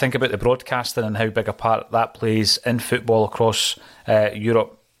 when you think about the broadcasting and how big a part that plays in football across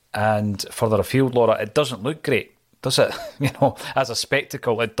Europe and further afield, Laura, it doesn't look great does it? As a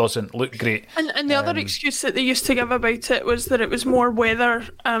spectacle, it doesn't look great. And the other excuse that they used to give about it was that it was more weather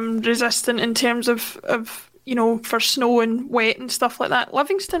resistant in terms of for snow and wet and stuff like that.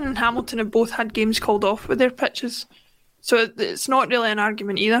 Livingston and Hamilton have both had games called off with their pitches, so it's not really an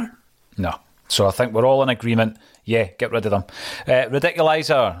argument either. No. So I think we're all in agreement. Yeah, get rid of them.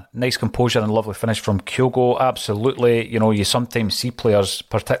 Ridiculizer, nice composure and lovely finish from Kyogo. Absolutely. You sometimes see players,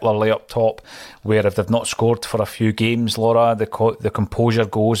 particularly up top, where if they've not scored for a few games, Laura, the composure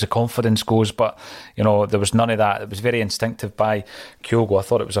goes, the confidence goes. But, there was none of that. It was very instinctive by Kyogo. I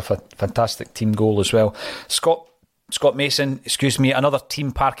thought it was a fantastic team goal as well. Scott Mason, another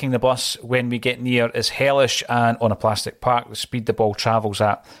team parking the bus when we get near is hellish, and on a plastic park, the speed the ball travels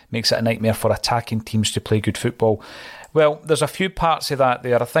at makes it a nightmare for attacking teams to play good football. Well, there's a few parts of that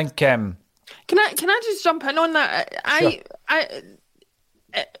there. I think... Can I just jump in on that? Sure.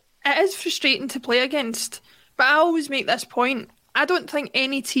 It is frustrating to play against, but I always make this point. I don't think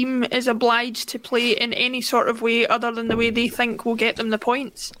any team is obliged to play in any sort of way other than the way they think will get them the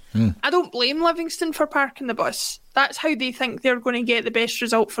points. I don't blame Livingston for parking the bus. That's how they think they're going to get the best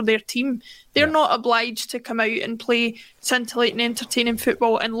result for their team. They're not obliged to come out and play scintillating, entertaining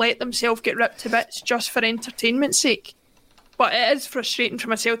football and let themselves get ripped to bits just for entertainment's sake. But it is frustrating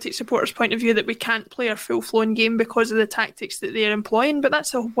from a Celtic supporter's point of view that we can't play a full-flown game because of the tactics that they're employing, but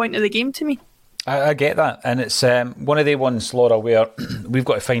that's the whole point of the game to me. I get that, and it's one of the ones, Laura, where we've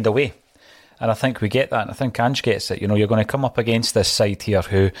got to find a way. And I think we get that, and I think Ange gets it. You're going to come up against this side here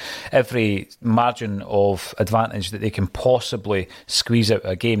who every margin of advantage that they can possibly squeeze out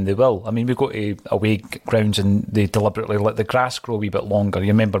a game, they will. I mean, we go to away grounds and they deliberately let the grass grow a wee bit longer. You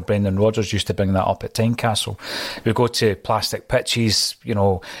remember Brendan Rodgers used to bring that up at Tynecastle. We go to plastic pitches,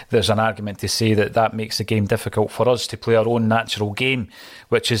 there's an argument to say that makes the game difficult for us to play our own natural game,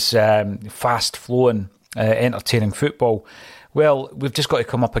 which is fast-flowing, entertaining football. Well, we've just got to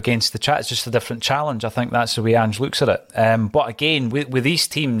come up against the chat. It's just a different challenge. I think that's the way Ange looks at it. But again, with these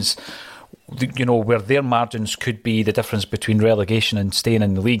teams, where their margins could be the difference between relegation and staying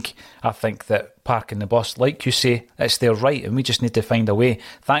in the league, I think that parking the bus, like you say, it's their right, and we just need to find a way.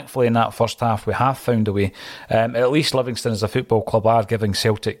 Thankfully, in that first half, we have found a way. At least Livingston as a football club are giving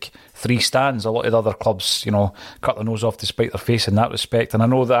Celtic 3 stands. A lot of the other clubs, cut their nose off to spite their face in that respect. And I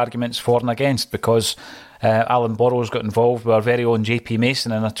know the argument's for and against, because Alan Borrows got involved with our very own JP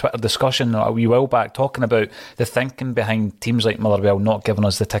Mason in a Twitter discussion a wee while back, talking about the thinking behind teams like Motherwell not giving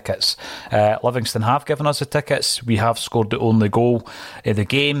us the tickets. Livingston have given us the tickets. We have scored the only goal in the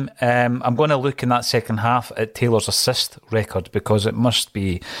game. I'm going to look in that second half at Taylor's assist record, because it must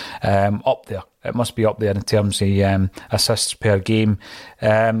be up there. It must be up there in terms of assists per game.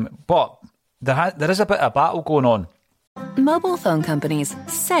 But there is a bit of battle going on. Mobile phone companies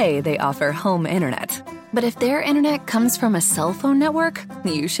say they offer home internet. But if their internet comes from a cell phone network,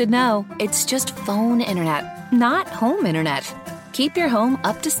 you should know. It's just phone internet, not home internet. Keep your home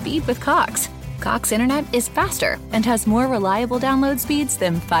up to speed with Cox. Cox internet is faster and has more reliable download speeds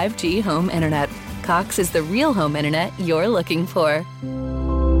than 5G home internet. Cox is the real home internet you're looking for.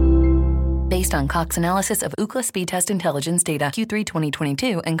 Based on Cox analysis of Ookla speed test intelligence data Q3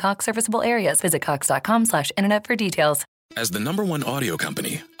 2022 and Cox serviceable areas, visit cox.com/internet for details. As the #1 audio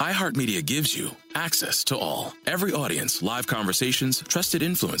company, iHeartMedia gives you access to all. Every audience, live conversations, trusted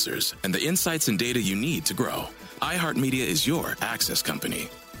influencers, and the insights and data you need to grow. iHeartMedia is your access company.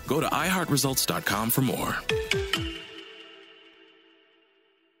 Go to iHeartResults.com for more.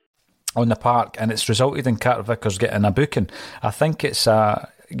 On the park, and it's resulted in Carter Vickers getting a booking. I think it's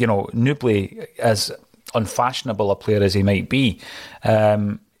Newbley, as unfashionable a player as he might be,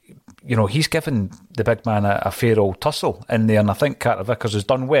 he's given the big man a fair old tussle in there, and I think Carter Vickers has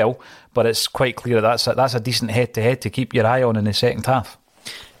done well, but it's quite clear that's a decent head-to-head to keep your eye on in the second half.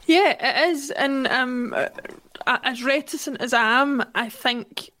 Yeah, it is, and as reticent as I am, I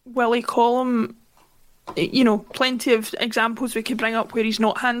think Willie Collum, plenty of examples we could bring up where he's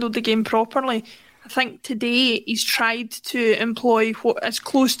not handled the game properly. I think today he's tried to employ what is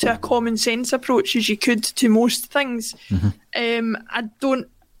close to a common sense approach as you could to most things. Mm-hmm. I don't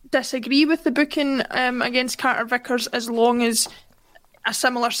disagree with the booking against Carter Vickers, as long as a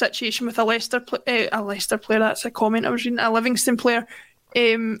similar situation with a Leicester player, that's a comment I was reading, a Livingston player,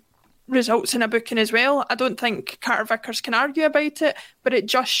 results in a booking as well. I don't think Carter Vickers can argue about it, but it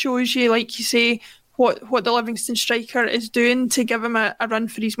just shows you, like you say, what the Livingston striker is doing to give him a run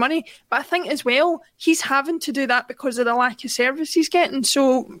for his money. But I think as well, he's having to do that because of the lack of service he's getting.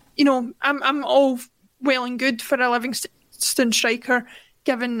 So, I'm all well and good for a Livingston striker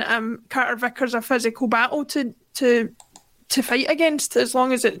giving Carter Vickers a physical battle to to fight against, as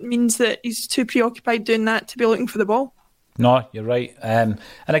long as it means that he's too preoccupied doing that to be looking for the ball. No, you're right. And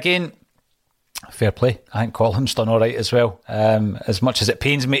again, fair play. I think Column's done all right as well. As much as it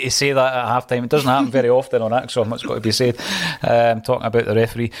pains me to say that at half-time, it doesn't happen very often on ACSOM, it's got to be said. Talking about the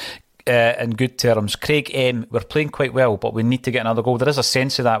referee in good terms. Craig M, we're playing quite well, but we need to get another goal. There is a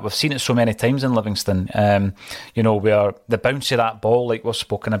sense of that. We've seen it so many times in Livingston. Where the bounce of that ball, like we've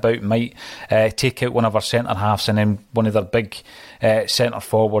spoken about, might take out one of our centre-halves, and then one of their big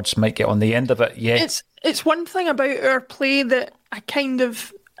centre-forwards might get on the end of it. Yeah, It's one thing about our play that I kind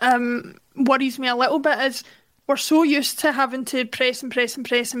of worries me a little bit, is we're so used to having to press and press and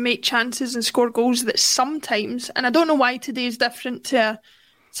press and make chances and score goals that sometimes, and I don't know why today is different to a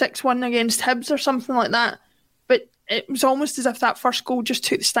 6-1 against Hibs or something like that, but it was almost as if that first goal just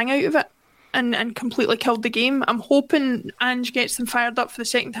took the sting out of it and completely killed the game. I'm hoping Ange gets them fired up for the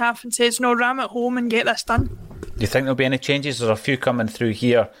second half and says, no, ram it home and get this done. Do you think there'll be any changes? There's a few coming through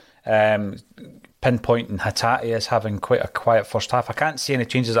here. Pinpointing Hatate as having quite a quiet first half. I can't see any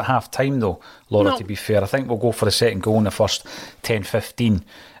changes at half time though, Laura, no. To be fair. I think we'll go for the second goal in the first 10-15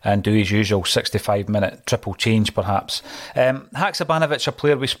 and do his usual 65-minute triple change perhaps. Haksabanovic, a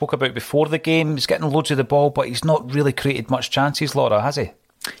player we spoke about before the game, he's getting loads of the ball, but he's not really created much chances, Laura, has he?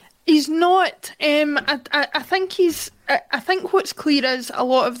 He's not. I think what's clear is a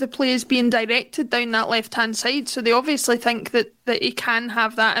lot of the play is being directed down that left-hand side, so they obviously think that he can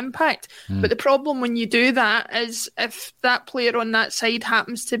have that impact. But the problem when you do that is if that player on that side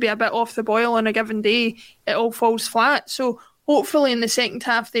happens to be a bit off the boil on a given day, it all falls flat. So hopefully in the second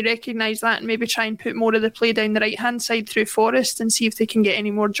half they recognise that and maybe try and put more of the play down the right-hand side through Forrest and see if they can get any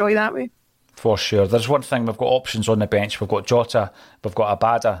more joy that way. For sure. There's one thing, we've got options on the bench. We've got Jota, we've got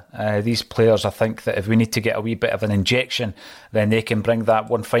Abada. These players, I think that if we need to get a wee bit of an injection, then they can bring that.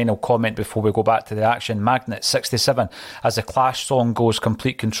 One final comment before we go back to the action. Magnet 67, as the Clash song goes,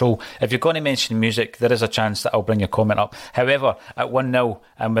 Complete Control. If you're going to mention music, there is a chance that I'll bring your comment up. However, at 1-0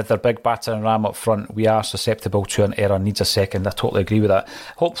 and with their big battering ram up front, we are susceptible to an error. Needs a second. I totally agree with that.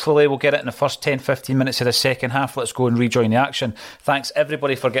 Hopefully we'll get it in the first 10-15 minutes of the second half. Let's go and rejoin the action. Thanks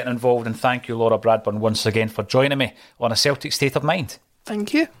everybody for getting involved, and thank you, Laura Bradburn, once again for joining me on A Celtic State of Mind.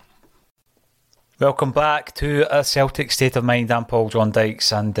 Thank you. Welcome back to A Celtic State of Mind. I'm Paul John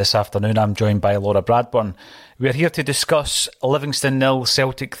Dykes, and this afternoon I'm joined by Laura Bradburn. We're here to discuss Livingston 0,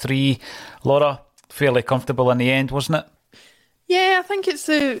 Celtic 3. Laura, fairly comfortable in the end, wasn't it? Yeah, I think it's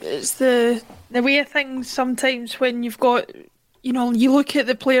the way of things sometimes when you've got, you look at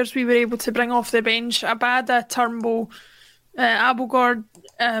the players we were able to bring off the bench: Abada, Turnbull, Abelgard,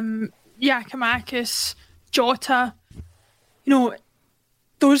 Giakoumakis, Jota.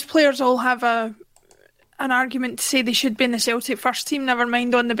 Those players all have an argument to say they should be in the Celtic first team, never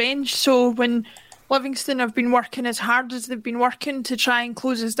mind on the bench. So when Livingston have been working as hard as they've been working to try and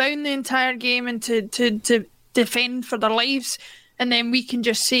close us down the entire game and to defend for their lives, and then we can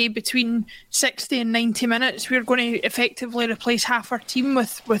just say between 60 and 90 minutes we're going to effectively replace half our team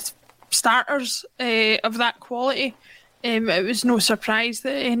with starters of that quality, it was no surprise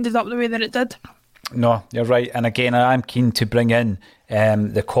that it ended up the way that it did. No, you're right. And again, I'm keen to bring in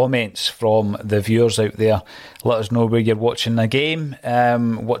the comments from the viewers out there. Let us know where you're watching the game,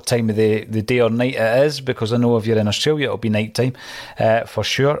 what time of the day or night it is, because I know if you're in Australia it'll be night time for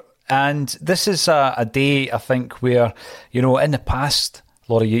sure. And this is a day, I think, where, in the past,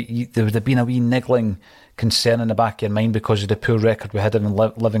 Laura, there would have been a wee niggling concern in the back of your mind because of the poor record we had in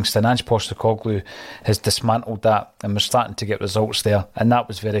Livingston. Ange Postecoglou has dismantled that, and we're starting to get results there, and that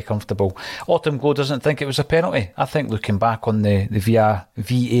was very comfortable. Autumn Glow doesn't think it was a penalty. I think looking back on the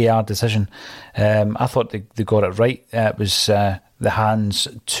VAR decision, I thought they got it right. It was the hands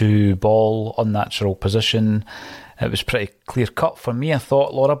to ball, unnatural position. It was pretty clear cut for me, I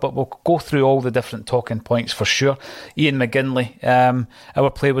thought, Laura, but we'll go through all the different talking points for sure. Ian McGinley, our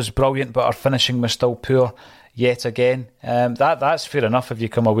play was brilliant, but our finishing was still poor yet again. That's fair enough if you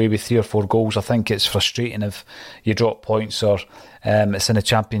come away with 3 or 4 goals. I think it's frustrating if you drop points or it's in the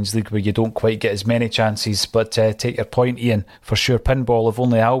Champions League where you don't quite get as many chances. But take your point, Ian, for sure. Pinball, if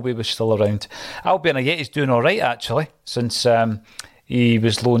only Albie was still around. Albie and Ayeti's doing all right, actually, since he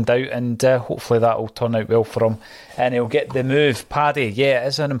was loaned out, and hopefully that will turn out well for him and he'll get the move. Paddy, yeah, it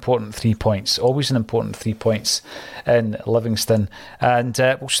is an important 3 points, always an important 3 points in Livingston. And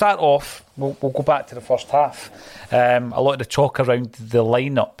we'll start off, we'll go back to the first half. A lot of the talk around the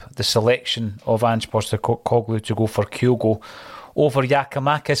lineup, the selection of Ange Postecoglou to go for Kyogo over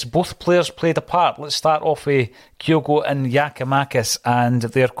Giakoumakis. Both players played a part. Let's start off with Kyogo and Giakoumakis and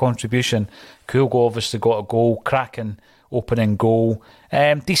their contribution. Kyogo obviously got a goal, cracking opening goal.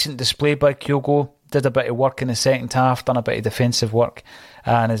 Decent display by Kyogo. did a bit of work in the second half, done a bit of defensive work,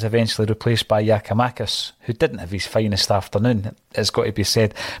 and is eventually replaced by Giakoumakis, who didn't have his finest afternoon, it's got to be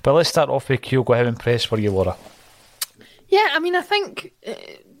said. But let's start off with Kyogo. How impressed were you, Laura? Yeah, I mean, I think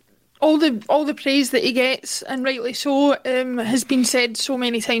all the praise that he gets, and rightly so, has been said so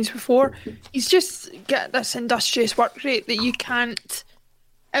many times before. He's just got this industrious work rate that you can't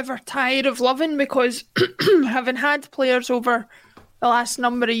ever tire of loving, because having had players over the last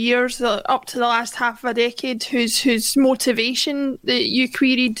number of years, up to the last half of a decade, whose motivation that you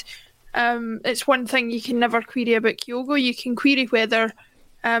queried, it's one thing you can never query about Kyogo. You can query whether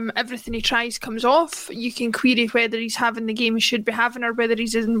everything he tries comes off. You can query whether he's having the game he should be having, or whether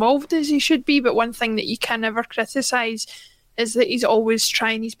he's as involved as he should be. But one thing that you can never criticise is that he's always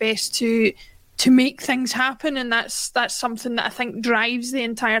trying his best to make things happen, and that's something that I think drives the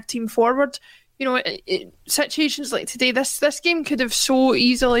entire team forward. You know, situations like today, this game could have so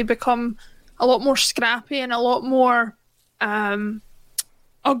easily become a lot more scrappy and a lot more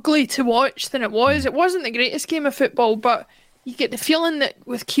ugly to watch than it was. It wasn't the greatest game of football, but you get the feeling that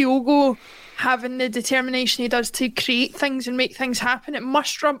with Kyogo having the determination he does to create things and make things happen, it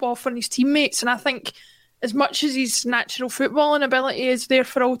must rub off on his teammates. And I think as much as his natural footballing ability is there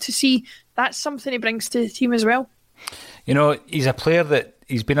for all to see, that's something he brings to the team as well. You know, he's a player that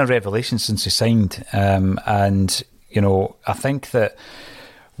he's been a revelation since he signed. And, you know, I think that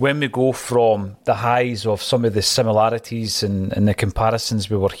when we go from the highs of some of the similarities and the comparisons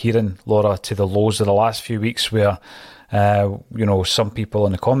we were hearing, Laura, to the lows of the last few weeks where, you know, some people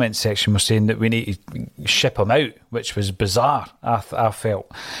in the comments section were saying that we need to ship him out, which was bizarre, I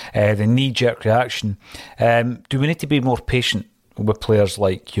felt. The knee-jerk reaction. Do we need to be more patient with players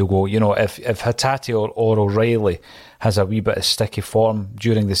like Kyogo? You know, if Hatate or O'Reilly has a wee bit of sticky form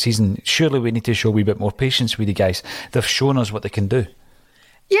during the season, surely we need to show a wee bit more patience with the guys. They've shown us what they can do.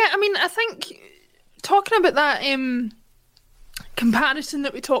 Yeah, I mean, I think talking about that comparison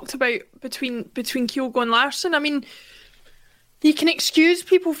that we talked about between Kyogo and Larsson, I mean, you can excuse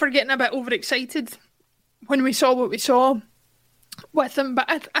people for getting a bit overexcited when we saw what we saw with him,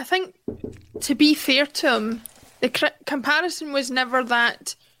 but I think, to be fair to him, the comparison was never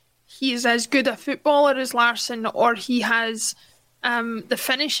that he is as good a footballer as Larsson, or he has the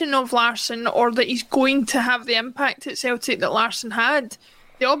finishing of Larsson, or that he's going to have the impact at Celtic that Larsson had.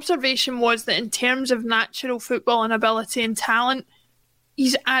 The observation was that in terms of natural football and ability and talent,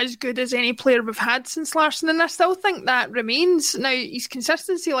 he's as good as any player we've had since Larsson, and I still think that remains. Now, his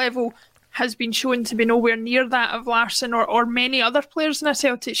consistency level has been shown to be nowhere near that of Larsson or many other players in a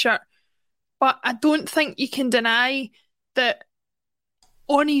Celtic shirt, but I don't think you can deny that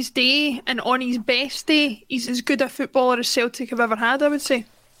on his day and on his best day, he's as good a footballer as Celtic have ever had, I would say.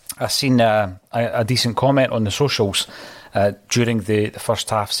 I've seen a decent comment on the socials during the first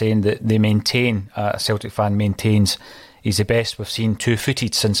half saying that they maintain, a Celtic fan maintains, he's the best we've seen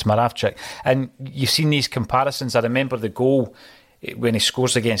two-footed since Moravcik. And you've seen these comparisons. I remember the goal when he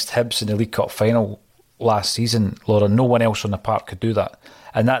scores against Hibs in the League Cup final last season, Laura. No one else on the park could do that.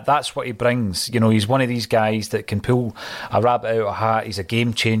 And that's what he brings. You know, he's one of these guys that can pull a rabbit out of a hat. He's a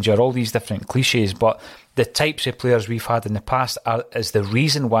game changer, all these different cliches. But the types of players we've had in the past is the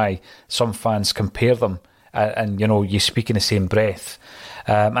reason why some fans compare them. And you know, you speak in the same breath.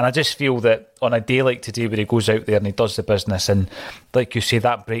 And I just feel that on a day like today where he goes out there and he does the business, and like you say,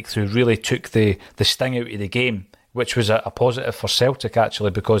 that breakthrough really took the sting out of the game, which was a positive for Celtic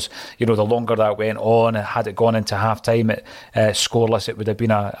actually, because, you know, the longer that went on, had it gone into half time scoreless, it would have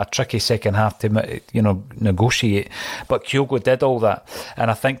been a tricky second half to, you know, negotiate. But Kyogo did all that, and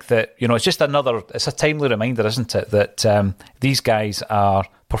I think that, you know, it's a timely reminder, isn't it, that these guys are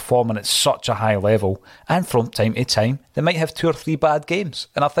performing at such a high level, and from time to time they might have 2 or 3 bad games,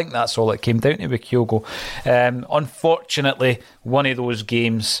 and I think that's all it came down to with Kyogo. Unfortunately, one of those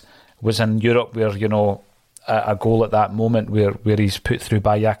games was in Europe where, you know, a goal at that moment where he's put through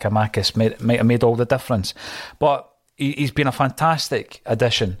by Giakoumakis might have made all the difference. But he's been a fantastic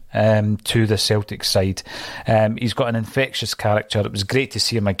addition to the Celtic side. He's got an infectious character. It was great to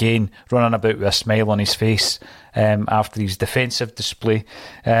see him again running about with a smile on his face after his defensive display.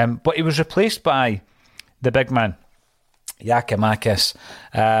 But he was replaced by the big man, Giakoumakis,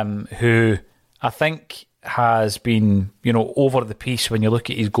 who I think has been, you know, over the piece when you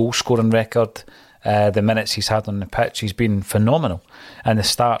look at his goal scoring record. The minutes he's had on the pitch, he's been phenomenal in the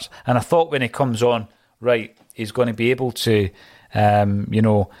starts. And I thought when he comes on, right, he's going to be able to, you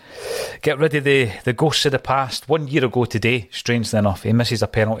know, get rid of the ghosts of the past. 1 year ago today, strangely enough, he misses a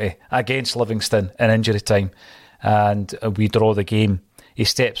penalty against Livingston in injury time, and we draw the game. He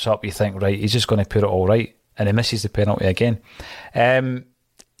steps up, you think, right, he's just going to put it all right, and he misses the penalty again.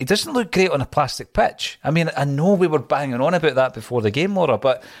 he doesn't look great on a plastic pitch. I mean, I know we were banging on about that before the game, Laura,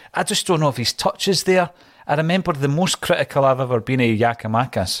 but I just don't know if his touch is there. I remember the most critical I've ever been of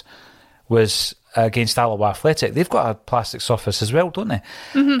Giakoumakis was against Alloa Athletic. They've got a plastic surface as well, don't they?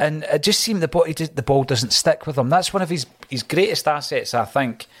 Mm-hmm. And it just seemed the ball doesn't stick with him. That's one of his greatest assets, I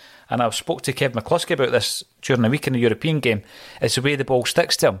think. And I've spoke to Kev McCluskey about this during the week in the European game. It's the way the ball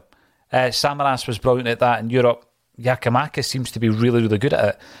sticks to him. Samaras was brilliant at that in Europe. Giakoumakis seems to be really, really good at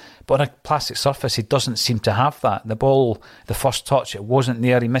it. But on a plastic surface, he doesn't seem to have that. The ball, the first touch, it wasn't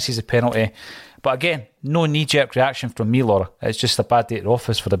there. He misses a penalty. But again, no knee-jerk reaction from me, Laura. It's just a bad day at the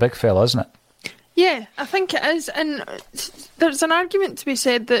office for the big fella, isn't it? Yeah, I think it is. And there's an argument to be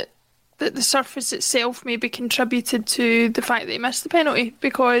said that the surface itself maybe contributed to the fact that he missed the penalty,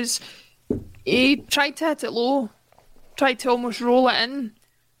 because he tried to hit it low, tried to almost roll it in.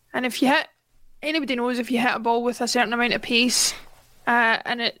 And anybody knows if you hit a ball with a certain amount of pace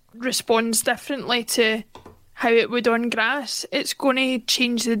and it responds differently to how it would on grass, it's going to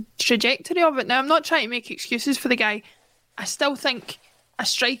change the trajectory of it. Now, I'm not trying to make excuses for the guy. I still think a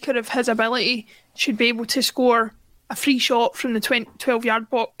striker of his ability should be able to score a free shot from the 12-yard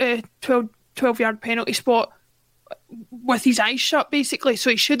penalty spot with his eyes shut, basically. So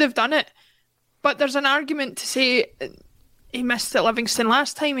he should have done it. But there's an argument to say he missed at Livingston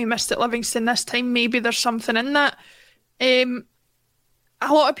last time, he missed at Livingston this time. Maybe there's something in that. A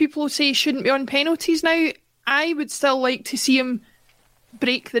lot of people say he shouldn't be on penalties now. I would still like to see him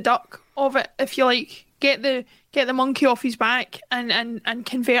break the duck of it, if you like. Get the monkey off his back and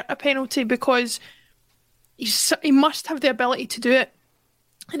convert a penalty, because he must have the ability to do it.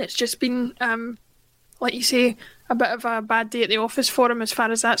 And it's just been, like you say, a bit of a bad day at the office for him as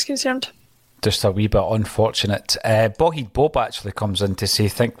far as that's concerned. Just a wee bit unfortunate. Boheed Bob actually comes in to say,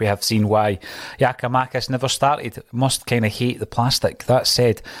 think we have seen why Giakoumakis never started. Must kind of hate the plastic. That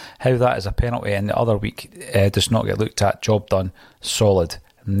said, how that is a penalty in the other week does not get looked at. Job done. Solid.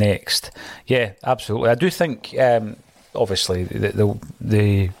 Next. Yeah, absolutely. I do think... obviously,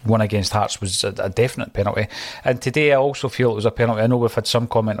 the one against Hearts was a definite penalty. And today I also feel it was a penalty. I know we've had some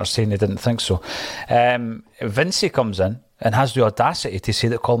commenters saying they didn't think so. Vincey comes in and has the audacity to say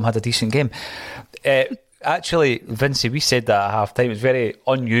that Colm had a decent game. Actually, Vincey, we said that at half time. It's very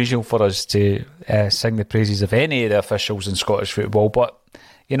unusual for us to sing the praises of any of the officials in Scottish football. But,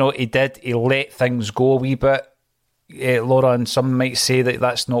 you know, he let things go a wee bit. Laura, and some might say that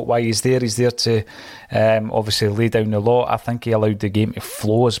that's not why he's there. He's there to obviously lay down the law. I think he allowed the game to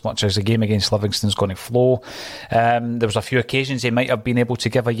flow as much as the game against Livingston's going to flow. There was a few occasions he might have been able to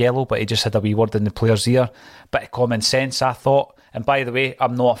give a yellow, but he just had a wee word in the player's ear. Bit of common sense, I thought. And by the way,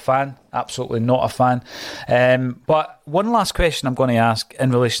 I'm not a fan. Absolutely not a fan. But one last question I'm going to ask in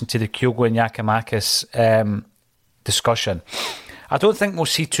relation to the Kyogo and Giakoumakis discussion. I don't think we'll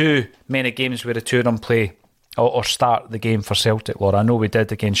see too many games where the two of them play or start the game for Celtic, Laura. I know we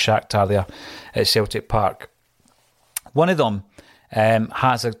did against Shakhtar there at Celtic Park. One of them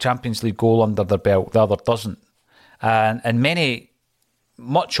has a Champions League goal under their belt, the other doesn't. And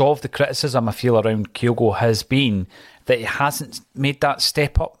much of the criticism I feel around Kyogo has been that he hasn't made that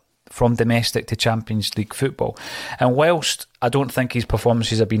step up from domestic to Champions League football. And whilst I don't think his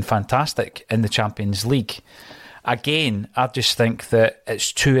performances have been fantastic in the Champions League, again, I just think that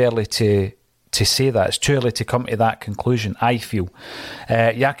it's too early to say that. It's too early to come to that conclusion, I feel.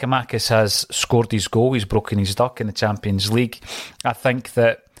 Giakoumakis has scored his goal. He's broken his duck in the Champions League. I think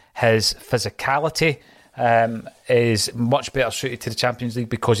that his physicality is much better suited to the Champions League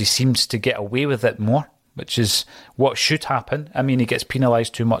because he seems to get away with it more, which is what should happen. I mean, he gets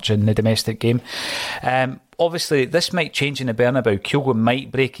penalised too much in the domestic game. Obviously, this might change in the Bernabeu. Kyogo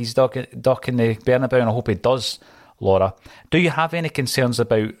might break his duck in the Bernabeu, and I hope he does, Laura. Do you have any concerns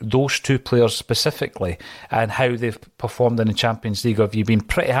about those two players specifically and how they've performed in the Champions League? Have you been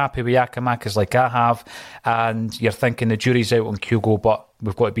pretty happy with Giakoumakis like I have, and you're thinking the jury's out on Kyogo, but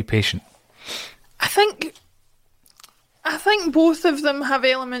we've got to be patient? I think both of them have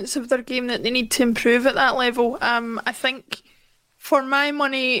elements of their game that they need to improve at that level. I think, for my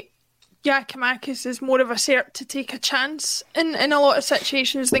money, Giakoumakis is more of a cert to take a chance in a lot of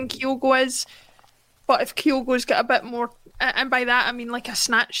situations than Kyogo is. But if Kyogo's got a bit more, and by that I mean like a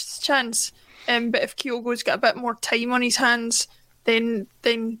snatched chance, but if Kyogo's got a bit more time on his hands, then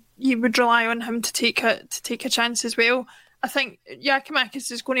you would rely on him to take a chance as well. I think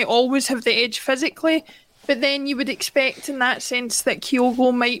Giakoumakis is going to always have the edge physically, but then you would expect in that sense that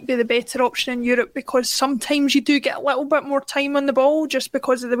Kyogo might be the better option in Europe, because sometimes you do get a little bit more time on the ball just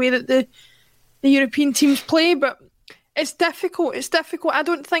because of the way that the European teams play. But It's difficult. I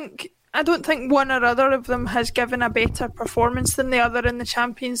don't think one or other of them has given a better performance than the other in the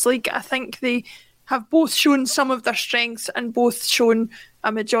Champions League. I think they have both shown some of their strengths and both shown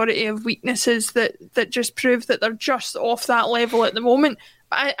a majority of weaknesses that just prove that they're just off that level at the moment.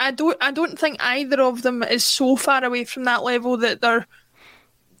 But I don't think either of them is so far away from that level that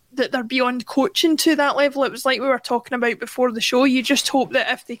they're beyond coaching to that level. It was like we were talking about before the show. You just hope that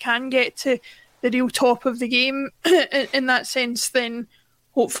if they can get to the real top of the game in that sense, then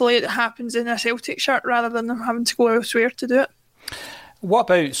hopefully it happens in a Celtic shirt rather than them having to go elsewhere to do it. What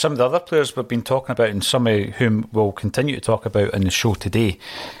about some of the other players we've been talking about, and some of whom we'll continue to talk about in the show today,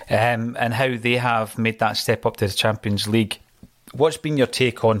 and how they have made that step up to the Champions League? What's been your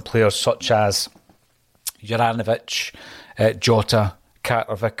take on players such as Juranovic, Jota,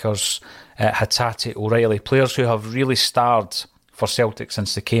 Carter-Vickers, Hatate, O'Reilly, players who have really starred for Celtic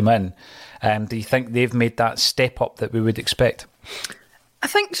since they came in? Do you think they've made that step up that we would expect? I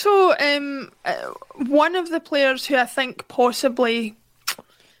think so. One of the players who I think possibly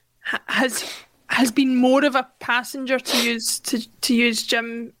has been more of a passenger, to use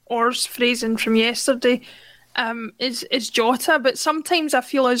Jim Orr's phrasing from yesterday, is Jota. But sometimes I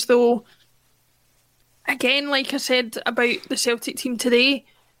feel as though, again, like I said about the Celtic team today,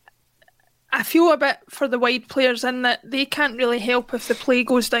 I feel a bit for the wide players in that they can't really help if the play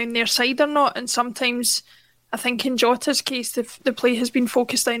goes down their side or not. And sometimes I think in Jota's case, the play has been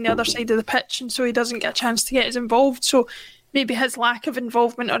focused down the other side of the pitch, and so he doesn't get a chance to get as involved. So maybe his lack of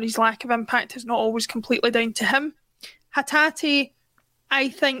involvement or his lack of impact is not always completely down to him. Hatate, I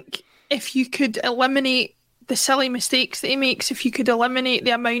think if you could eliminate the silly mistakes that he makes, if you could eliminate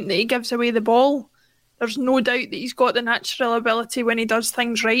the amount that he gives away the ball, there's no doubt that he's got the natural ability when he does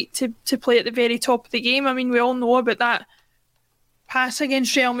things right to play at the very top of the game. I mean, we all know about that pass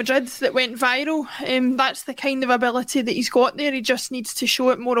against Real Madrid that went viral. That's the kind of ability that he's got there. He just needs to show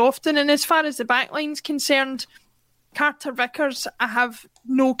it more often. And as far as the backline's concerned, Carter-Vickers, I have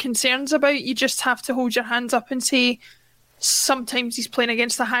no concerns about. You just have to hold your hands up and say sometimes he's playing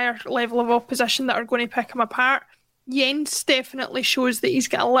against a higher level of opposition that are going to pick him apart. Jens definitely shows that he's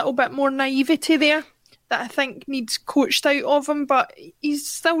got a little bit more naivety there that I think needs coached out of him, but he's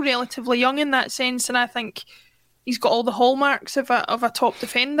still relatively young in that sense, and I think he's got all the hallmarks of a top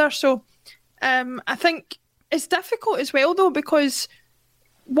defender. So I think it's difficult as well, though, because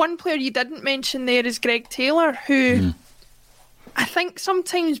one player you didn't mention there is Greg Taylor, who I think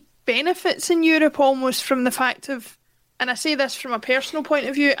sometimes benefits in Europe almost from the fact of, and I say this from a personal point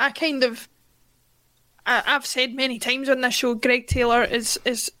of view, I've said many times on this show, Greg Taylor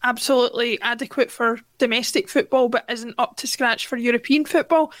is absolutely adequate for domestic football but isn't up to scratch for European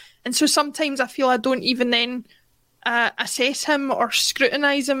football. And so sometimes I feel I don't even then assess him or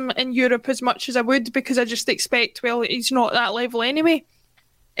scrutinise him in Europe as much as I would, because I just expect, well, he's not at that level anyway.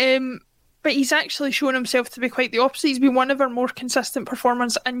 But he's actually shown himself to be quite the opposite. He's been one of our more consistent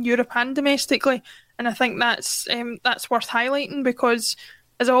performers in Europe and domestically, and I think that's worth highlighting, because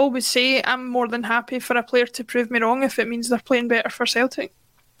as I always say, I'm more than happy for a player to prove me wrong if it means they're playing better for Celtic.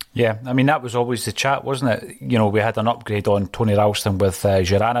 Yeah, I mean, that was always the chat, wasn't it? You know, we had an upgrade on Tony Ralston with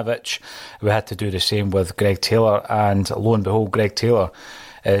Juranovic. We had to do the same with Greg Taylor, and lo and behold, Greg Taylor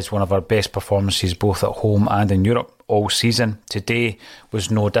is one of our best performances both at home and in Europe all season. Today was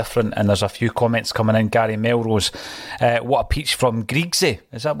no different, and there's a few comments coming in. Gary Melrose, what a peach from Griegsy.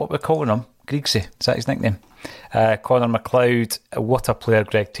 Is that what we're calling him? Griegsy, is that his nickname? Connor McLeod, what a player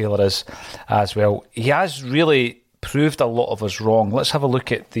Greg Taylor is as well. He has really proved a lot of us wrong. Let's have a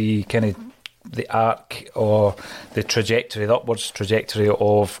look at the kind of the arc or the trajectory, the upwards trajectory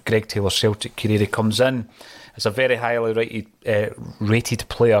of Greg Taylor's Celtic career. He comes in as a very highly rated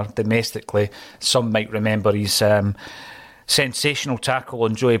player domestically. Some might remember his sensational tackle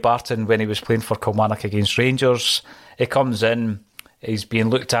on Joey Barton when he was playing for Kilmarnock against Rangers. He comes in, he's being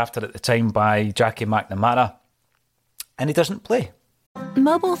looked after at the time by Jackie McNamara, and he doesn't play.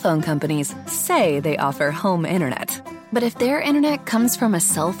 Mobile phone companies say they offer home internet. But if their internet comes from a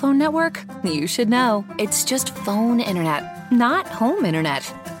cell phone network, you should know. It's just phone internet, not home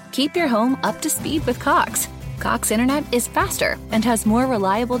internet. Keep your home up to speed with Cox. Cox internet is faster and has more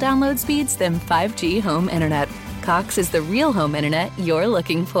reliable download speeds than 5G home internet. Cox is the real home internet you're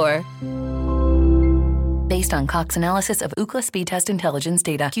looking for. Based on Cox analysis of Ookla speed test intelligence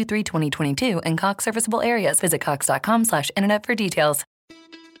data Q3 2022 and Cox serviceable areas. Visit cox.com/internet for details.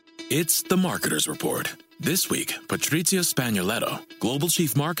 It's the Marketer's Report. This week, Patrizio Spagnoletto, Global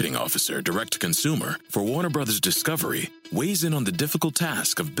Chief Marketing Officer, Direct to Consumer for Warner Brothers Discovery, weighs in on the difficult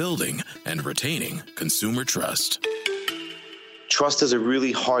task of building and retaining consumer trust. Trust is a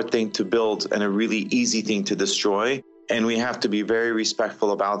really hard thing to build and a really easy thing to destroy. And we have to be very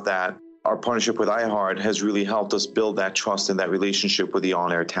respectful about that. Our partnership with iHeart has really helped us build that trust and that relationship with the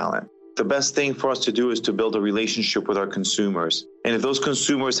on-air talent. The best thing for us to do is to build a relationship with our consumers. And if those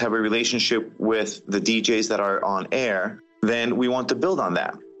consumers have a relationship with the DJs that are on air, then we want to build on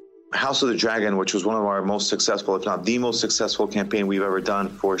that. House of the Dragon, which was one of our most successful, if not the most successful campaign we've ever done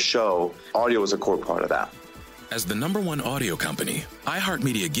for a show, audio is a core part of that. As the #1 audio company,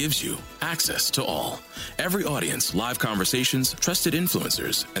 iHeartMedia gives you access to all. Every audience, live conversations, trusted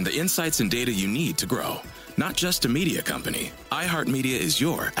influencers, and the insights and data you need to grow. Not just a media company, iHeartMedia is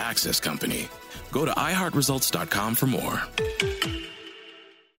your access company. Go to iHeartResults.com for more.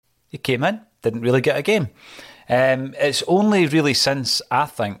 He came in, didn't really get a game. It's only really since, I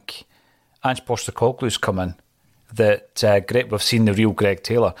think, Ange Postecoglou's come in that we've seen the real Greg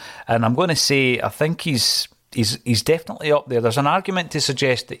Taylor. And I'm going to say, I think he's definitely up there. There's an argument to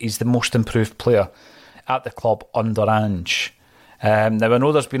suggest that he's the most improved player at the club under Ange. Now, I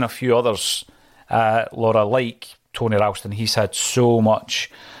know there's been a few others, Laura, like Tony Ralston. He's had so much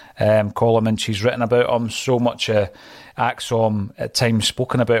column and she's written about him, so much ACSOM at times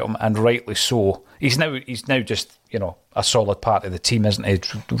spoken about him, and rightly so. He's now just, a solid part of the team, isn't he?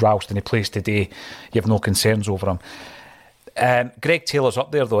 Ralston, he plays today. You have no concerns over him. Greg Taylor's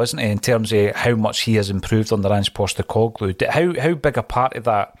up there, though, isn't he, in terms of how much he has improved under Ange Postecoglou. How big a part of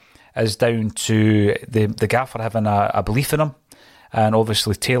that is down to the gaffer having a belief in him, and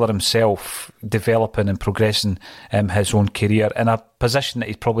obviously Taylor himself developing and progressing his own career in a position that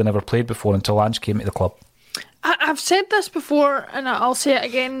he's probably never played before until Ange came to the club? I've said this before, and I'll say it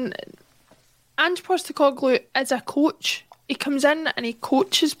again. Ange Postecoglou is a coach. He comes in and he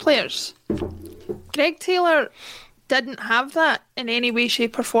coaches players. Greg Taylor didn't have that in any way,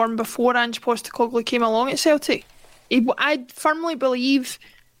 shape or form before Ange Postecoglou came along at Celtic. I firmly believe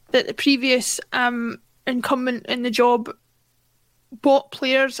that the previous incumbent in the job bought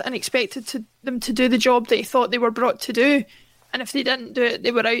players and expected them to do the job that he thought they were brought to do. And if they didn't do it,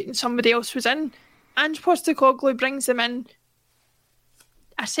 they were out and somebody else was in. Ange Postecoglou brings them in,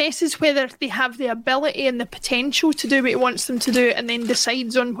 assesses whether they have the ability and the potential to do what he wants them to do, and then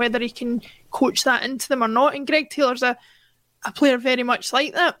decides on whether he can coach that into them or not. And Greg Taylor's a player very much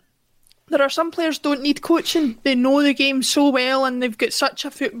like that. There are some players who don't need coaching. They know the game so well and they've got such a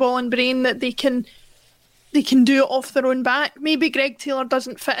footballing brain that they can do it off their own back. Maybe Greg Taylor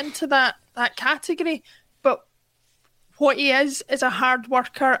doesn't fit into that category, but what he is a hard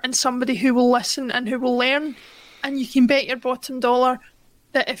worker and somebody who will listen and who will learn. And you can bet your bottom dollar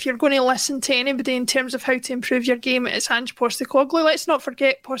that if you're going to listen to anybody in terms of how to improve your game, it's Ange Postecoglou. Let's not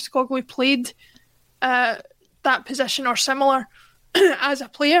forget Postecoglou played that position or similar as a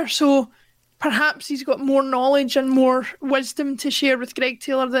player, so perhaps he's got more knowledge and more wisdom to share with Greg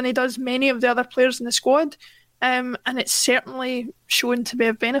Taylor than he does many of the other players in the squad, and it's certainly shown to be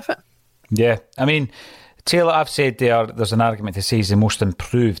of benefit. Yeah, I mean, Taylor, I've said there's an argument to say he's the most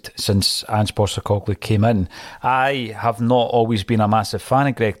improved since Ange Postecoglou came in. I have not always been a massive fan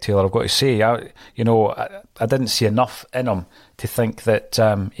of Greg Taylor, I've got to say. I didn't see enough in him to think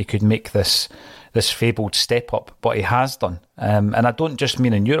that he could make this fabled step up, but he has done. And I don't just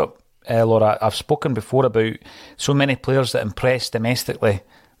mean in Europe, Laura. I've spoken before about so many players that impress domestically.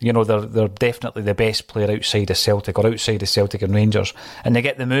 They're definitely the best player outside of Celtic or outside of Celtic and Rangers, and they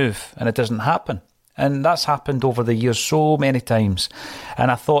get the move and it doesn't happen. And that's happened over the years so many times.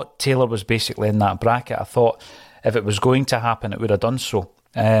 And I thought Taylor was basically in that bracket. I thought if it was going to happen, it would have done so.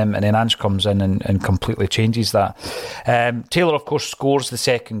 And then Ange comes in and completely changes that. Taylor, of course, scores the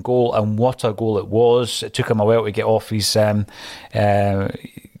second goal, and what a goal it was. It took him a while to get off his, to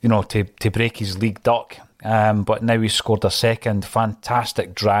break his league duck. But now he's scored a second.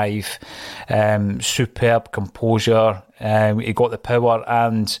 Fantastic drive, superb composure. He got the power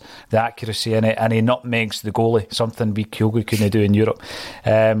and the accuracy in it, and he nutmegs the goalie, something we Kyogo couldn't do in Europe.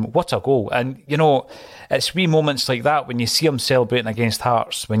 What a goal. And it's wee moments like that when you see him celebrating against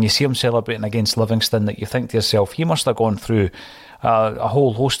Hearts, when you see him celebrating against Livingston, that you think to yourself, he must have gone through a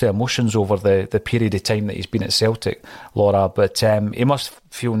whole host of emotions over the period of time that he's been at Celtic, Laura. But he must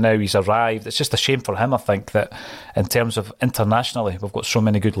feel now he's arrived. It's just a shame for him, I think, that in terms of internationally, we've got so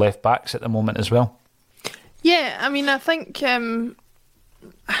many good left backs at the moment as well. Yeah, I mean, I think I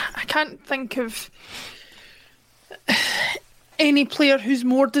can't think of any player who's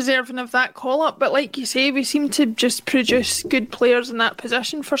more deserving of that call-up, but like you say, we seem to just produce good players in that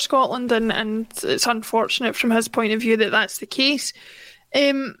position for Scotland, and it's unfortunate from his point of view that that's the case.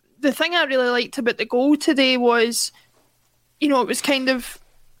 The thing I really liked about the goal today was, it was kind of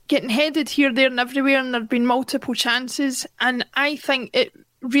getting headed here, there and everywhere, and there'd been multiple chances, and I think it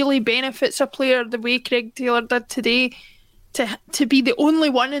really benefits a player the way Greg Taylor did today, to be the only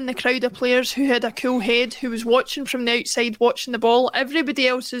one in the crowd of players who had a cool head, who was watching from the outside, watching the ball. Everybody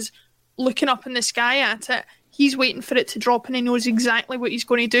else is looking up in the sky at it. He's waiting for it to drop and he knows exactly what he's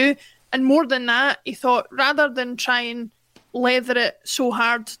going to do. And more than that, he thought, rather than try and leather it so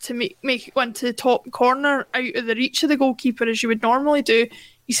hard to make it go into the top corner out of the reach of the goalkeeper as you would normally do,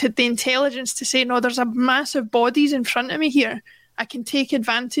 he's had the intelligence to say, no, there's a massive bodies in front of me here. I can take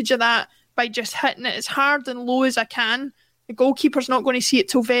advantage of that by just hitting it as hard and low as I can. The goalkeeper's not going to see it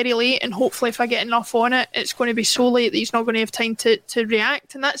till very late, and hopefully if I get enough on it, it's going to be so late that he's not going to have time to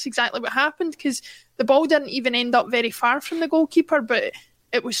react. And that's exactly what happened, because the ball didn't even end up very far from the goalkeeper, but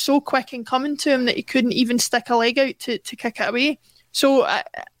it was so quick in coming to him that he couldn't even stick a leg out to kick it away. So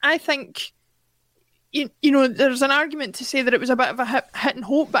I think, you know, there's an argument to say that it was a bit of a hit and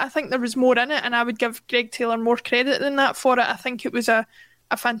hope, but I think there was more in it, and I would give Greg Taylor more credit than that for it. I think it was a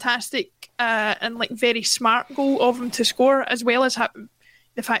fantastic and like very smart goal of him to score, as well as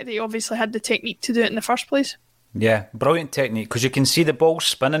the fact that he obviously had the technique to do it in the first place. Yeah, brilliant technique, because you can see the ball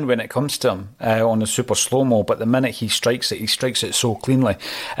spinning when it comes to him on the super slow-mo, but the minute he strikes it so cleanly.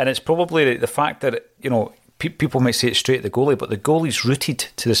 And it's probably the fact that, you know, people might say it's straight at the goalie, but the goalie's rooted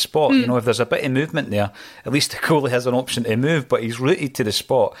to the spot. You know, if there's a bit of movement there, at least the goalie has an option to move, but he's rooted to the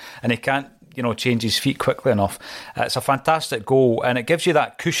spot and he can't, you know, change his feet quickly enough. It's a fantastic goal, and it gives you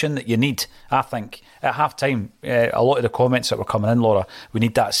that cushion that you need, I think. At half-time, a lot of the comments that were coming in, Laura, we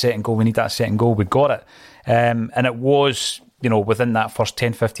need that second goal, we got it. And it was, you know, within that first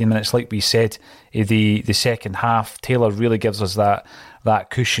 10-15 minutes, like we said, the second half, Taylor really gives us that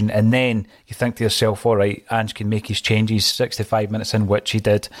cushion, and then you think to yourself, all right, Ange can make his changes 65 minutes in, which he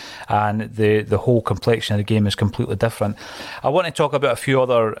did, and the whole complexion of the game is completely different. I want to talk about a few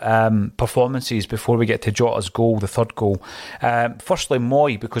other performances before we get to Jota's goal, the third goal. Firstly,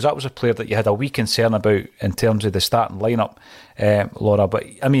 Moy, because that was a player that you had a wee concern about in terms of the starting lineup, Laura, but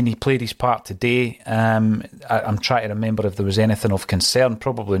I mean, he played his part today. I'm trying to remember if there was anything of concern.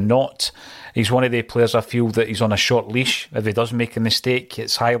 Probably not. He's one of the players, I feel, that he's on a short leash. If he does make a mistake,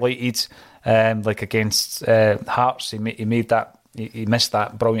 it's highlighted. Like against Hearts, he made that. He missed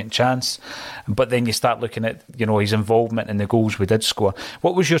that brilliant chance. But then you start looking at, you know, his involvement in the goals we did score.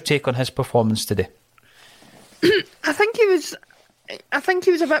 What was your take on his performance today? I think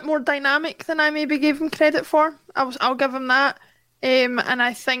he was a bit more dynamic than I maybe gave him credit for. I'll give him that. And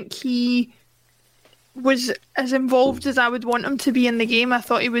I think he was as involved as I would want him to be in the game. I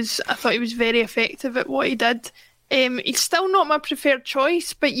thought he was very effective at what he did. He's still not my preferred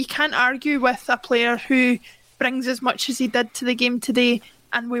choice, but you can't argue with a player who brings as much as he did to the game today,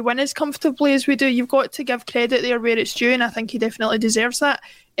 and we win as comfortably as we do. You've got to give credit there where it's due, and I think he definitely deserves that.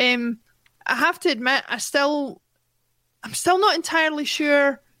 I have to admit, I'm still not entirely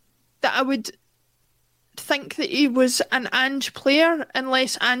sure that I would think that he was an Ange player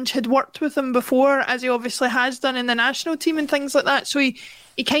unless Ange had worked with him before, as he obviously has done in the national team and things like that. So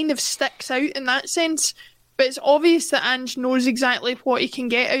he kind of sticks out in that sense. But it's obvious that Ange knows exactly what he can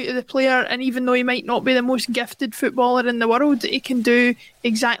get out of the player, and even though he might not be the most gifted footballer in the world, he can do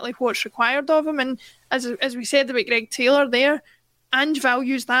exactly what's required of him. And as we said about Greg Taylor there, Ange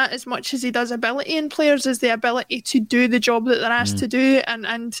values that as much as he does ability in players, as the ability to do the job that they're asked to do,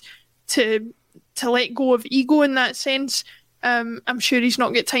 and to let go of ego in that sense. I'm sure he's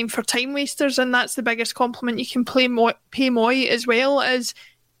not got time for time wasters, and that's the biggest compliment you can pay Moy, as well as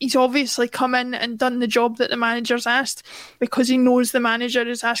he's obviously come in and done the job that the manager's asked, because he knows the manager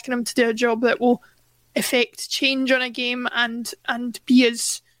is asking him to do a job that will effect change on a game and be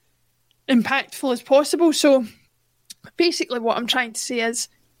as impactful as possible. So basically what I'm trying to say is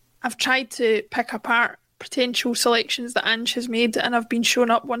I've tried to pick apart potential selections that Ange has made, and I've been shown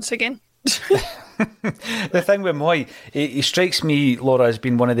up once again. The thing with Moy, he strikes me, Laura, as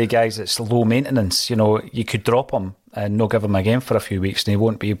being one of the guys that's low maintenance. You know, you could drop him and not give him a game for a few weeks, and he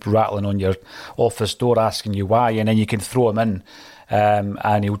won't be rattling on your office door asking you why, and then you can throw him in,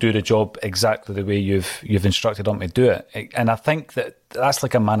 and he'll do the job exactly the way you've instructed him to do it. And I think that's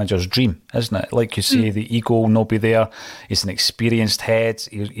like a manager's dream, isn't it? Like you say, the ego will not be there. He's an experienced head.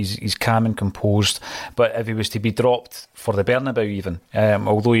 He's calm and composed. But if he was to be dropped for the Bernabeu even,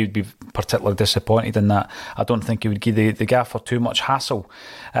 although he'd be particularly disappointed in that, I don't think he would give the gaffer too much hassle.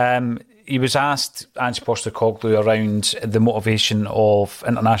 He was asked, Ange Postecoglou, around the motivation of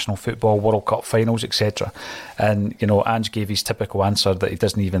international football, World Cup finals, etc. And, you know, Ange gave his typical answer that he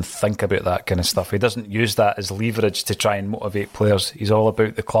doesn't even think about that kind of stuff. He doesn't use that as leverage to try and motivate players. He's all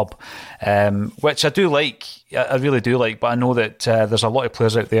about the club, which I do like. I really do like. But I know that there's a lot of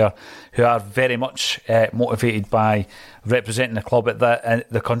players out there who are very much motivated by representing the club at that,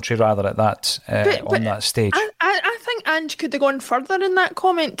 the country rather, at that on that stage. I think Ange could have gone further in that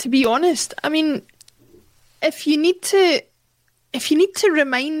comment, to be honest. I mean, if you need to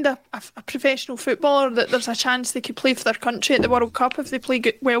remind a professional footballer that there's a chance they could play for their country at the World Cup if they play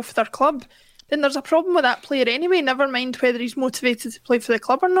well for their club, then there's a problem with that player anyway, never mind whether he's motivated to play for the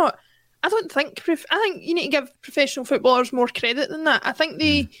club or not. I think you need to give professional footballers more credit than that. I think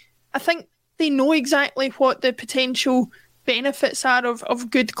they know exactly what the potential benefits are of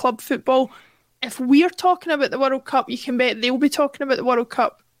good club football. If we're talking about the World Cup, you can bet they'll be talking about the World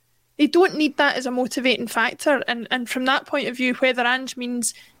Cup. They don't need that as a motivating factor. And from that point of view, whether Ange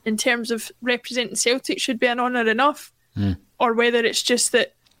means in terms of representing Celtic should be an honour enough, or whether it's just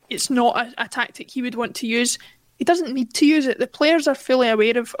that it's not a tactic he would want to use, he doesn't need to use it. The players are fully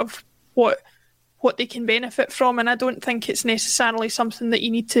aware of what they can benefit from, and I don't think it's necessarily something that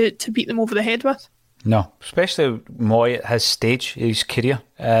you need to beat them over the head with. No, especially Moy at his stage, his career.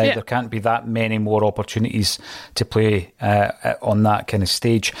 There can't be that many more opportunities to play on that kind of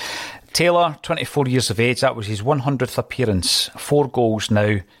stage. Taylor, 24 years of age, that was his 100th appearance. 4 goals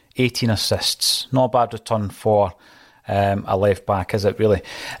now, 18 assists. Not a bad return for a left back, is it really?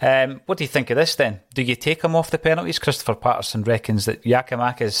 What do you think of this then? Do you take him off the penalties? Christopher Patterson reckons that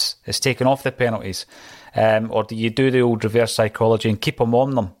Giakoumakis is taken off the penalties. Or do you do the old reverse psychology and keep him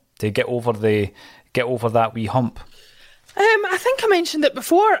on them to get over that wee hump? I think I mentioned it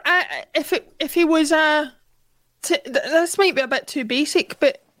before. If he was this might be a bit too basic,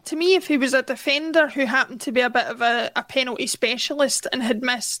 but to me, if he was a defender who happened to be a bit of a penalty specialist and had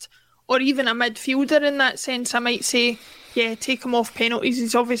missed, or even a midfielder in that sense, I might say, yeah, take him off penalties.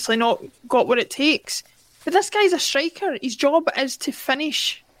 He's obviously not got what it takes. But this guy's a striker. His job is to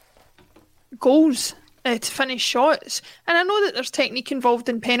finish goals. To finish shots. And I know that there's technique involved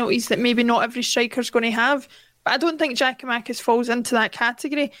in penalties that maybe not every striker's going to have, but I don't think Giakoumakis falls into that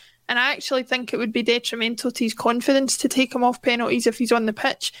category, and I actually think it would be detrimental to his confidence to take him off penalties if he's on the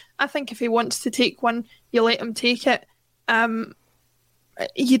pitch. I think if he wants to take one, you let him take it.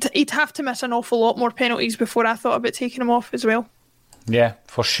 He'd have to miss an awful lot more penalties before I thought about taking him off as well. Yeah,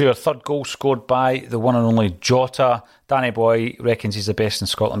 for sure. 3rd goal scored by the one and only Jota. Danny Boy reckons he's the best in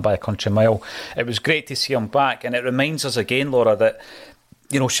Scotland by a country mile. It was great to see him back, and it reminds us again, Laura, that,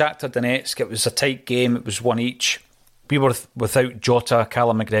 Shakhtar Donetsk, it was a tight game, it was 1 each. We were without Jota,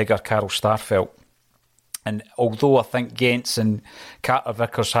 Callum McGregor, Carl Starfelt. And although I think Gents and Carter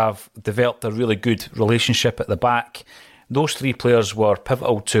Vickers have developed a really good relationship at the back, those 3 players were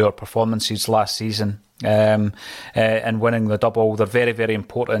pivotal to our performances last season. And winning the double. They're very, very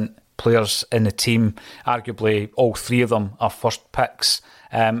important players in the team. Arguably, all 3 of them are first picks.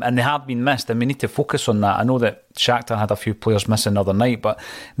 And they have been missed, and we need to focus on that. I know that Shakhtar had a few players missing the other night, but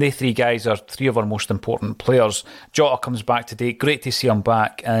they 3 guys are 3 of our most important players. Jota comes back today. Great to see him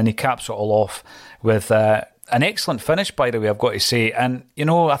back, and he caps it all off with an excellent finish, by the way, I've got to say. And,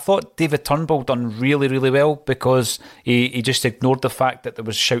 I thought David Turnbull done really, really well, because he just ignored the fact that there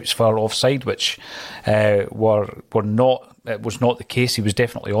was shouts for offside, which were not. It was not the case. He was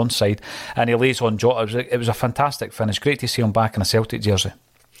definitely onside, and he lays on Jota. It was a fantastic finish. Great to see him back in a Celtic jersey.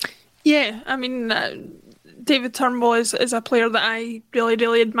 Yeah, I mean, David Turnbull is a player that I really,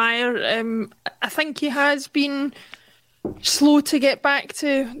 really admire. I think he has been slow to get back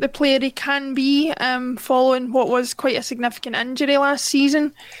to the player he can be, following what was quite a significant injury last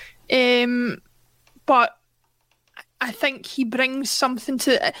season. But I think he brings something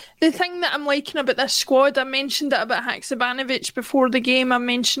to the thing that I'm liking about this squad. I mentioned it about Haksabanovic before the game. I'm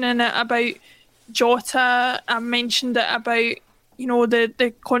mentioning it about Jota. I mentioned it about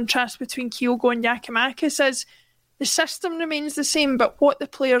the contrast between Kyogo and Giakoumakis. Is the system remains the same, but what the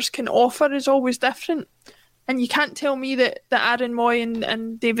players can offer is always different. And you can't tell me that Aaron Moy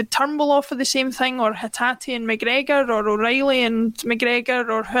and David Turnbull offer the same thing, or Hatate and McGregor, or O'Reilly and McGregor,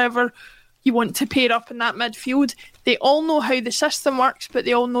 or whoever you want to pair up in that midfield. They all know how the system works, but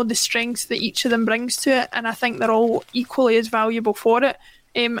they all know the strengths that each of them brings to it, and I think they're all equally as valuable for it.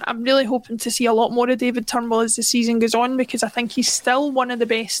 I'm really hoping to see a lot more of David Turnbull as the season goes on, because I think he's still one of the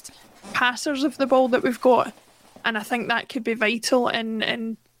best passers of the ball that we've got, and I think that could be vital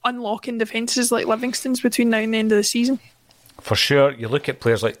in unlocking defences like Livingston's between now and the end of the season. For sure. You look at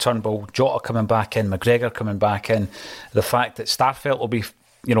players like Turnbull, Jota coming back in, McGregor coming back in, the fact that Starfelt will be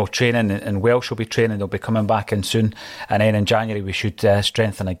training, and Welsh will be training, they'll be coming back in soon, and then in January we should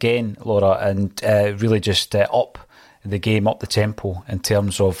strengthen again, Laura, and really just up the game, up the tempo in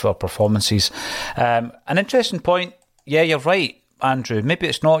terms of our performances. An interesting point, yeah, you're right, Andrew, maybe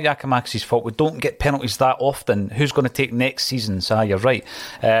it's not Giakoumakis' fault. We don't get penalties that often. Who's going to take next season's? You're right.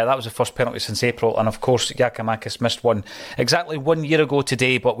 That was the first penalty since April. And of course, Giakoumakis missed one exactly 1 year ago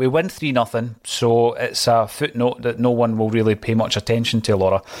today. But we win 3-0. So it's a footnote that no one will really pay much attention to,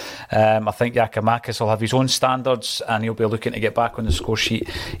 Laura. I think Giakoumakis will have his own standards and he'll be looking to get back on the score sheet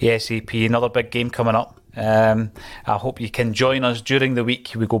ASAP. Another big game coming up. I hope you can join us during the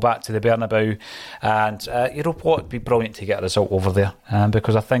week. We go back to the Bernabeu, and you know what, it'd be brilliant to get a result over there,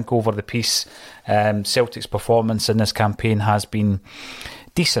 because I think over the piece, Celtic's performance in this campaign has been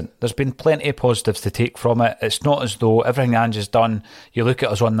decent. There's been plenty of positives to take from it. It's not as though everything Ange has done, you look at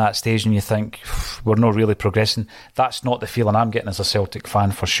us on that stage and you think we're not really progressing. That's not the feeling I'm getting as a Celtic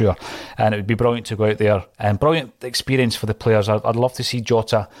fan, for sure. And it would be brilliant to go out there, and brilliant experience for the players. I'd love to see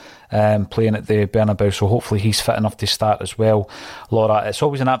Jota playing at the Bernabeu, so hopefully he's fit enough to start as well. Laura, it's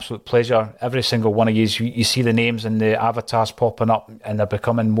always an absolute pleasure. Every single one of you see the names and the avatars popping up, and they're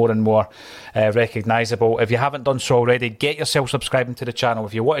becoming more and more recognisable. If you haven't done so already, get yourself subscribing to the channel.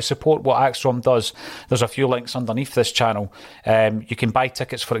 If you want to support what ACSOM does, there's a few links underneath this channel. You can buy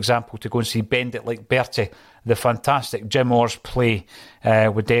tickets, for example, to go and see Bend It Like Bertie, the fantastic Jim Orr's play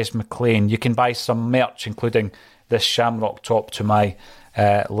with Des McLean. You can buy some merch, including this shamrock top to my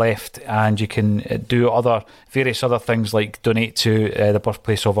left, and you can do various other things like donate to the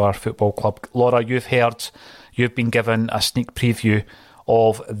birthplace of our football club. Laura, you've been given a sneak preview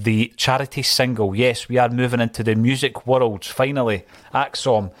of the charity single. Yes, we are moving into the music world finally.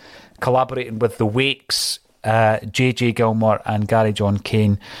 ACSOM collaborating with The Wakes, JJ Gilmore and Gary John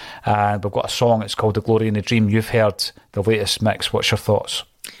Kane, and we've got a song. It's called The Glory in the Dream. You've heard the latest mix. What's your thoughts?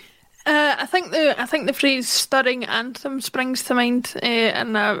 I think the phrase "stirring anthem" springs to mind,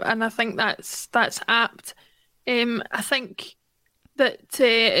 and I think that's apt. I think that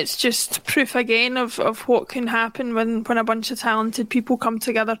it's just proof again of what can happen when a bunch of talented people come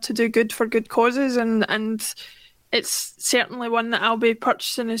together to do good for good causes, and it's certainly one that I'll be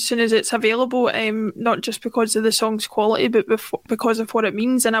purchasing as soon as it's available. Not just because of the song's quality, but because of what it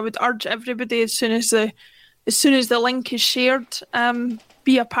means. And I would urge everybody, as soon as the link is shared,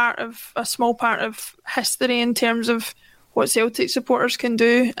 be a small part of history in terms of what Celtic supporters can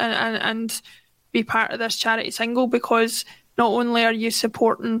do, and be part of this charity single, because not only are you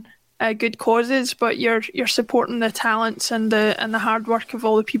supporting good causes, but you're supporting the talents and the hard work of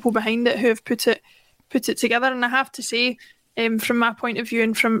all the people behind it who have put it together. And I have to say, from my point of view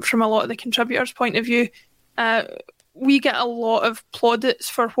and from a lot of the contributors' point of view, we get a lot of plaudits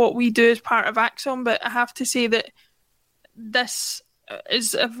for what we do as part of ACSOM, but I have to say that this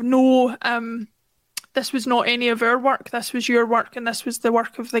is this was not any of our work. This was your work, and this was the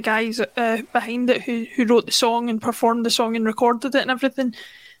work of the guys behind it who wrote the song and performed the song and recorded it and everything.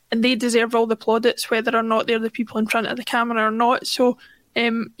 And they deserve all the plaudits, whether or not they're the people in front of the camera or not. So,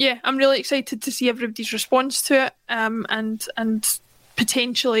 I'm really excited to see everybody's response to it, and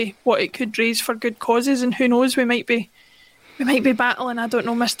potentially what it could raise for good causes. And who knows, we might be battling, I don't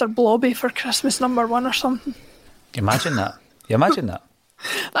know, Mr. Blobby for Christmas #1 or something. Imagine that.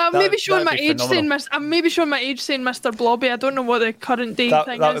 I'm maybe showing my age saying Mr. Blobby. I don't know what the current day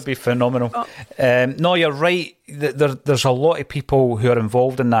thing is. That would be phenomenal. No, you're right. There's a lot of people who are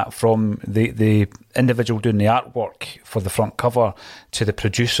involved in that, from the individual doing the artwork for the front cover to the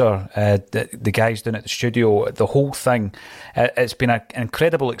producer, the guys doing it at the studio, the whole thing. It's been an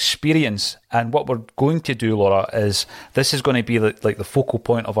incredible experience. And what we're going to do, Laura, is this is going to be like the focal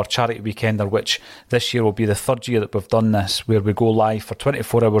point of our charity weekender, which this year will be the third year that we've done this, where we go live for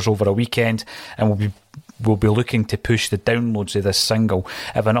 24 hours over a weekend, and we'll be looking to push the downloads of this single.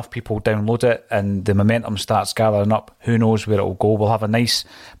 If enough people download it and the momentum starts gathering up, who knows where it'll go. We'll have a nice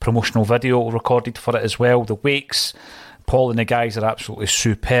promotional video recorded for it as well. The Wakes, Paul and the guys are absolutely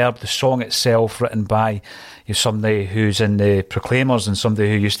superb. The song itself, written by somebody who's in the Proclaimers and somebody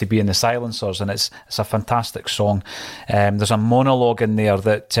who used to be in the Silencers, and it's a fantastic song. There's a monologue in there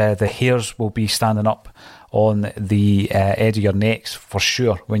that the hairs will be standing up on the edge of your necks for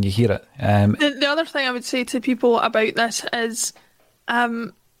sure when you hear it. The other thing I would say to people about this is,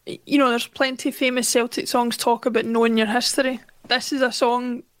 there's plenty of famous Celtic songs talk about knowing your history. This is a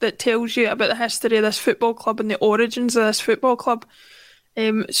song that tells you about the history of this football club and the origins of this football club.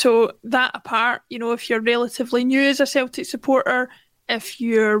 So that apart, if you're relatively new as a Celtic supporter, if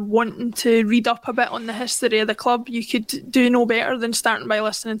you're wanting to read up a bit on the history of the club, you could do no better than starting by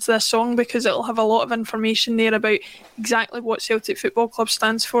listening to this song, because it'll have a lot of information there about exactly what Celtic Football Club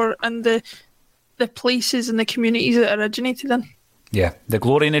stands for and the places and the communities it originated in. Yeah, The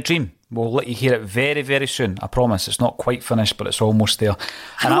Glory in a Dream We'll let you hear it very, very soon. I promise. It's not quite finished, but it's almost there.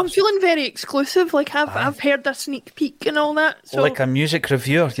 And I'm feeling very exclusive. Like I've heard a sneak peek and all that. So. Like a music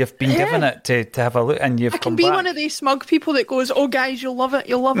reviewer, you've been given it to have a look, and you've come back. I can be one of these smug people that goes, "Oh, guys, you'll love it.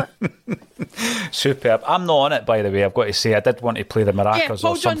 You'll love it." Superb. I'm not on it, by the way. I've got to say, I did want to play the maracas or something.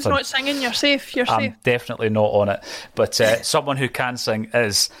 Paul John's not singing. You're safe. You're safe. I'm definitely not on it. But someone who can sing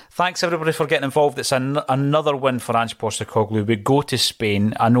is. Thanks everybody for getting involved. It's another win for Ange Postecoglou. We go to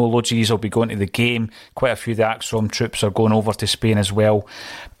Spain. I know loads of yous will be going to the game. Quite a few of the ACSOM troops are going over to Spain as well.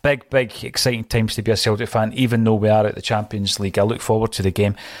 Big, exciting times to be a Celtic fan, even though we are at the Champions League. I look forward to the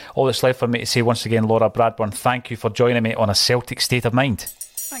game. All that's left for me to say once again, Laura Bradburn, thank you for joining me on A Celtic State of Mind.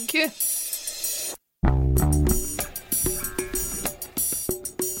 Thank you.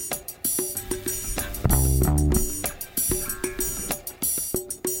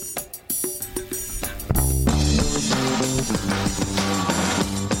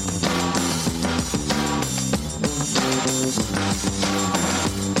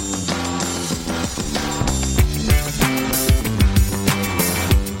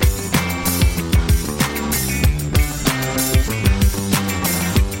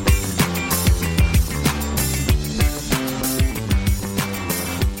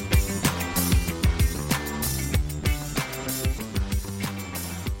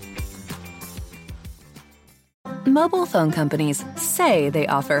 Mobile phone companies say they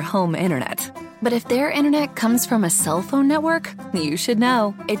offer home internet. But if their internet comes from a cell phone network, you should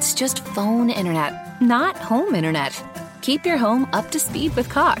know. It's just phone internet, not home internet. Keep your home up to speed with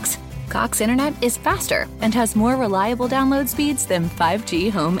Cox. Cox internet is faster and has more reliable download speeds than 5G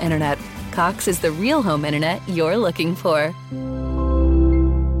home internet. Cox is the real home internet you're looking for.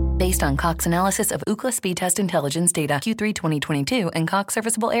 Based on Cox analysis of Ookla speed test intelligence data Q3 2022 and Cox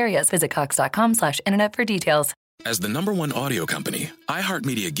serviceable areas. Visit cox.com/internet for details. As the #1 audio company,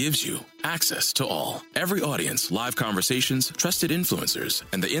 iHeartMedia gives you access to all. Every audience, live conversations, trusted influencers,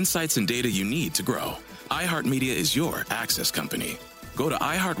 and the insights and data you need to grow. iHeartMedia is your access company. Go to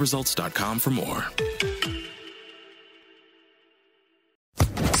iHeartResults.com for more.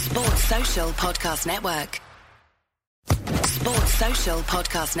 Sports Social Podcast Network. Sports Social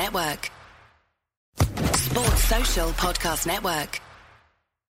Podcast Network. Sports Social Podcast Network.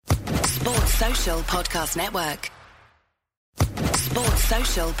 Sports Social Podcast Network. Sports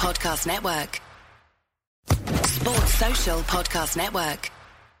Social Podcast Network. Sports Social Podcast Network.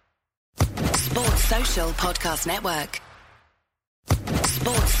 Sports Social Podcast Network.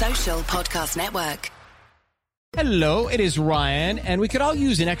 Sports Social Podcast Network. Hello, it is Ryan, and we could all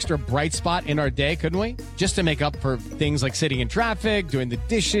use an extra bright spot in our day, couldn't we? Just to make up for things like sitting in traffic, doing the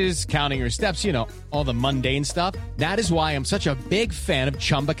dishes, counting your steps, you know, all the mundane stuff. That is why I'm such a big fan of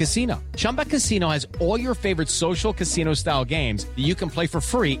Chumba Casino. Chumba Casino has all your favorite social casino-style games that you can play for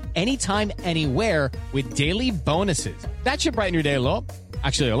free anytime, anywhere with daily bonuses. That should brighten your day a little.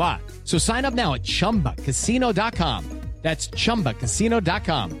 Actually, a lot. So sign up now at ChumbaCasino.com. That's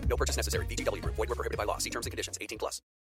ChumbaCasino.com. No purchase necessary. VGW Group. Void where prohibited by law. See terms and conditions. 18+.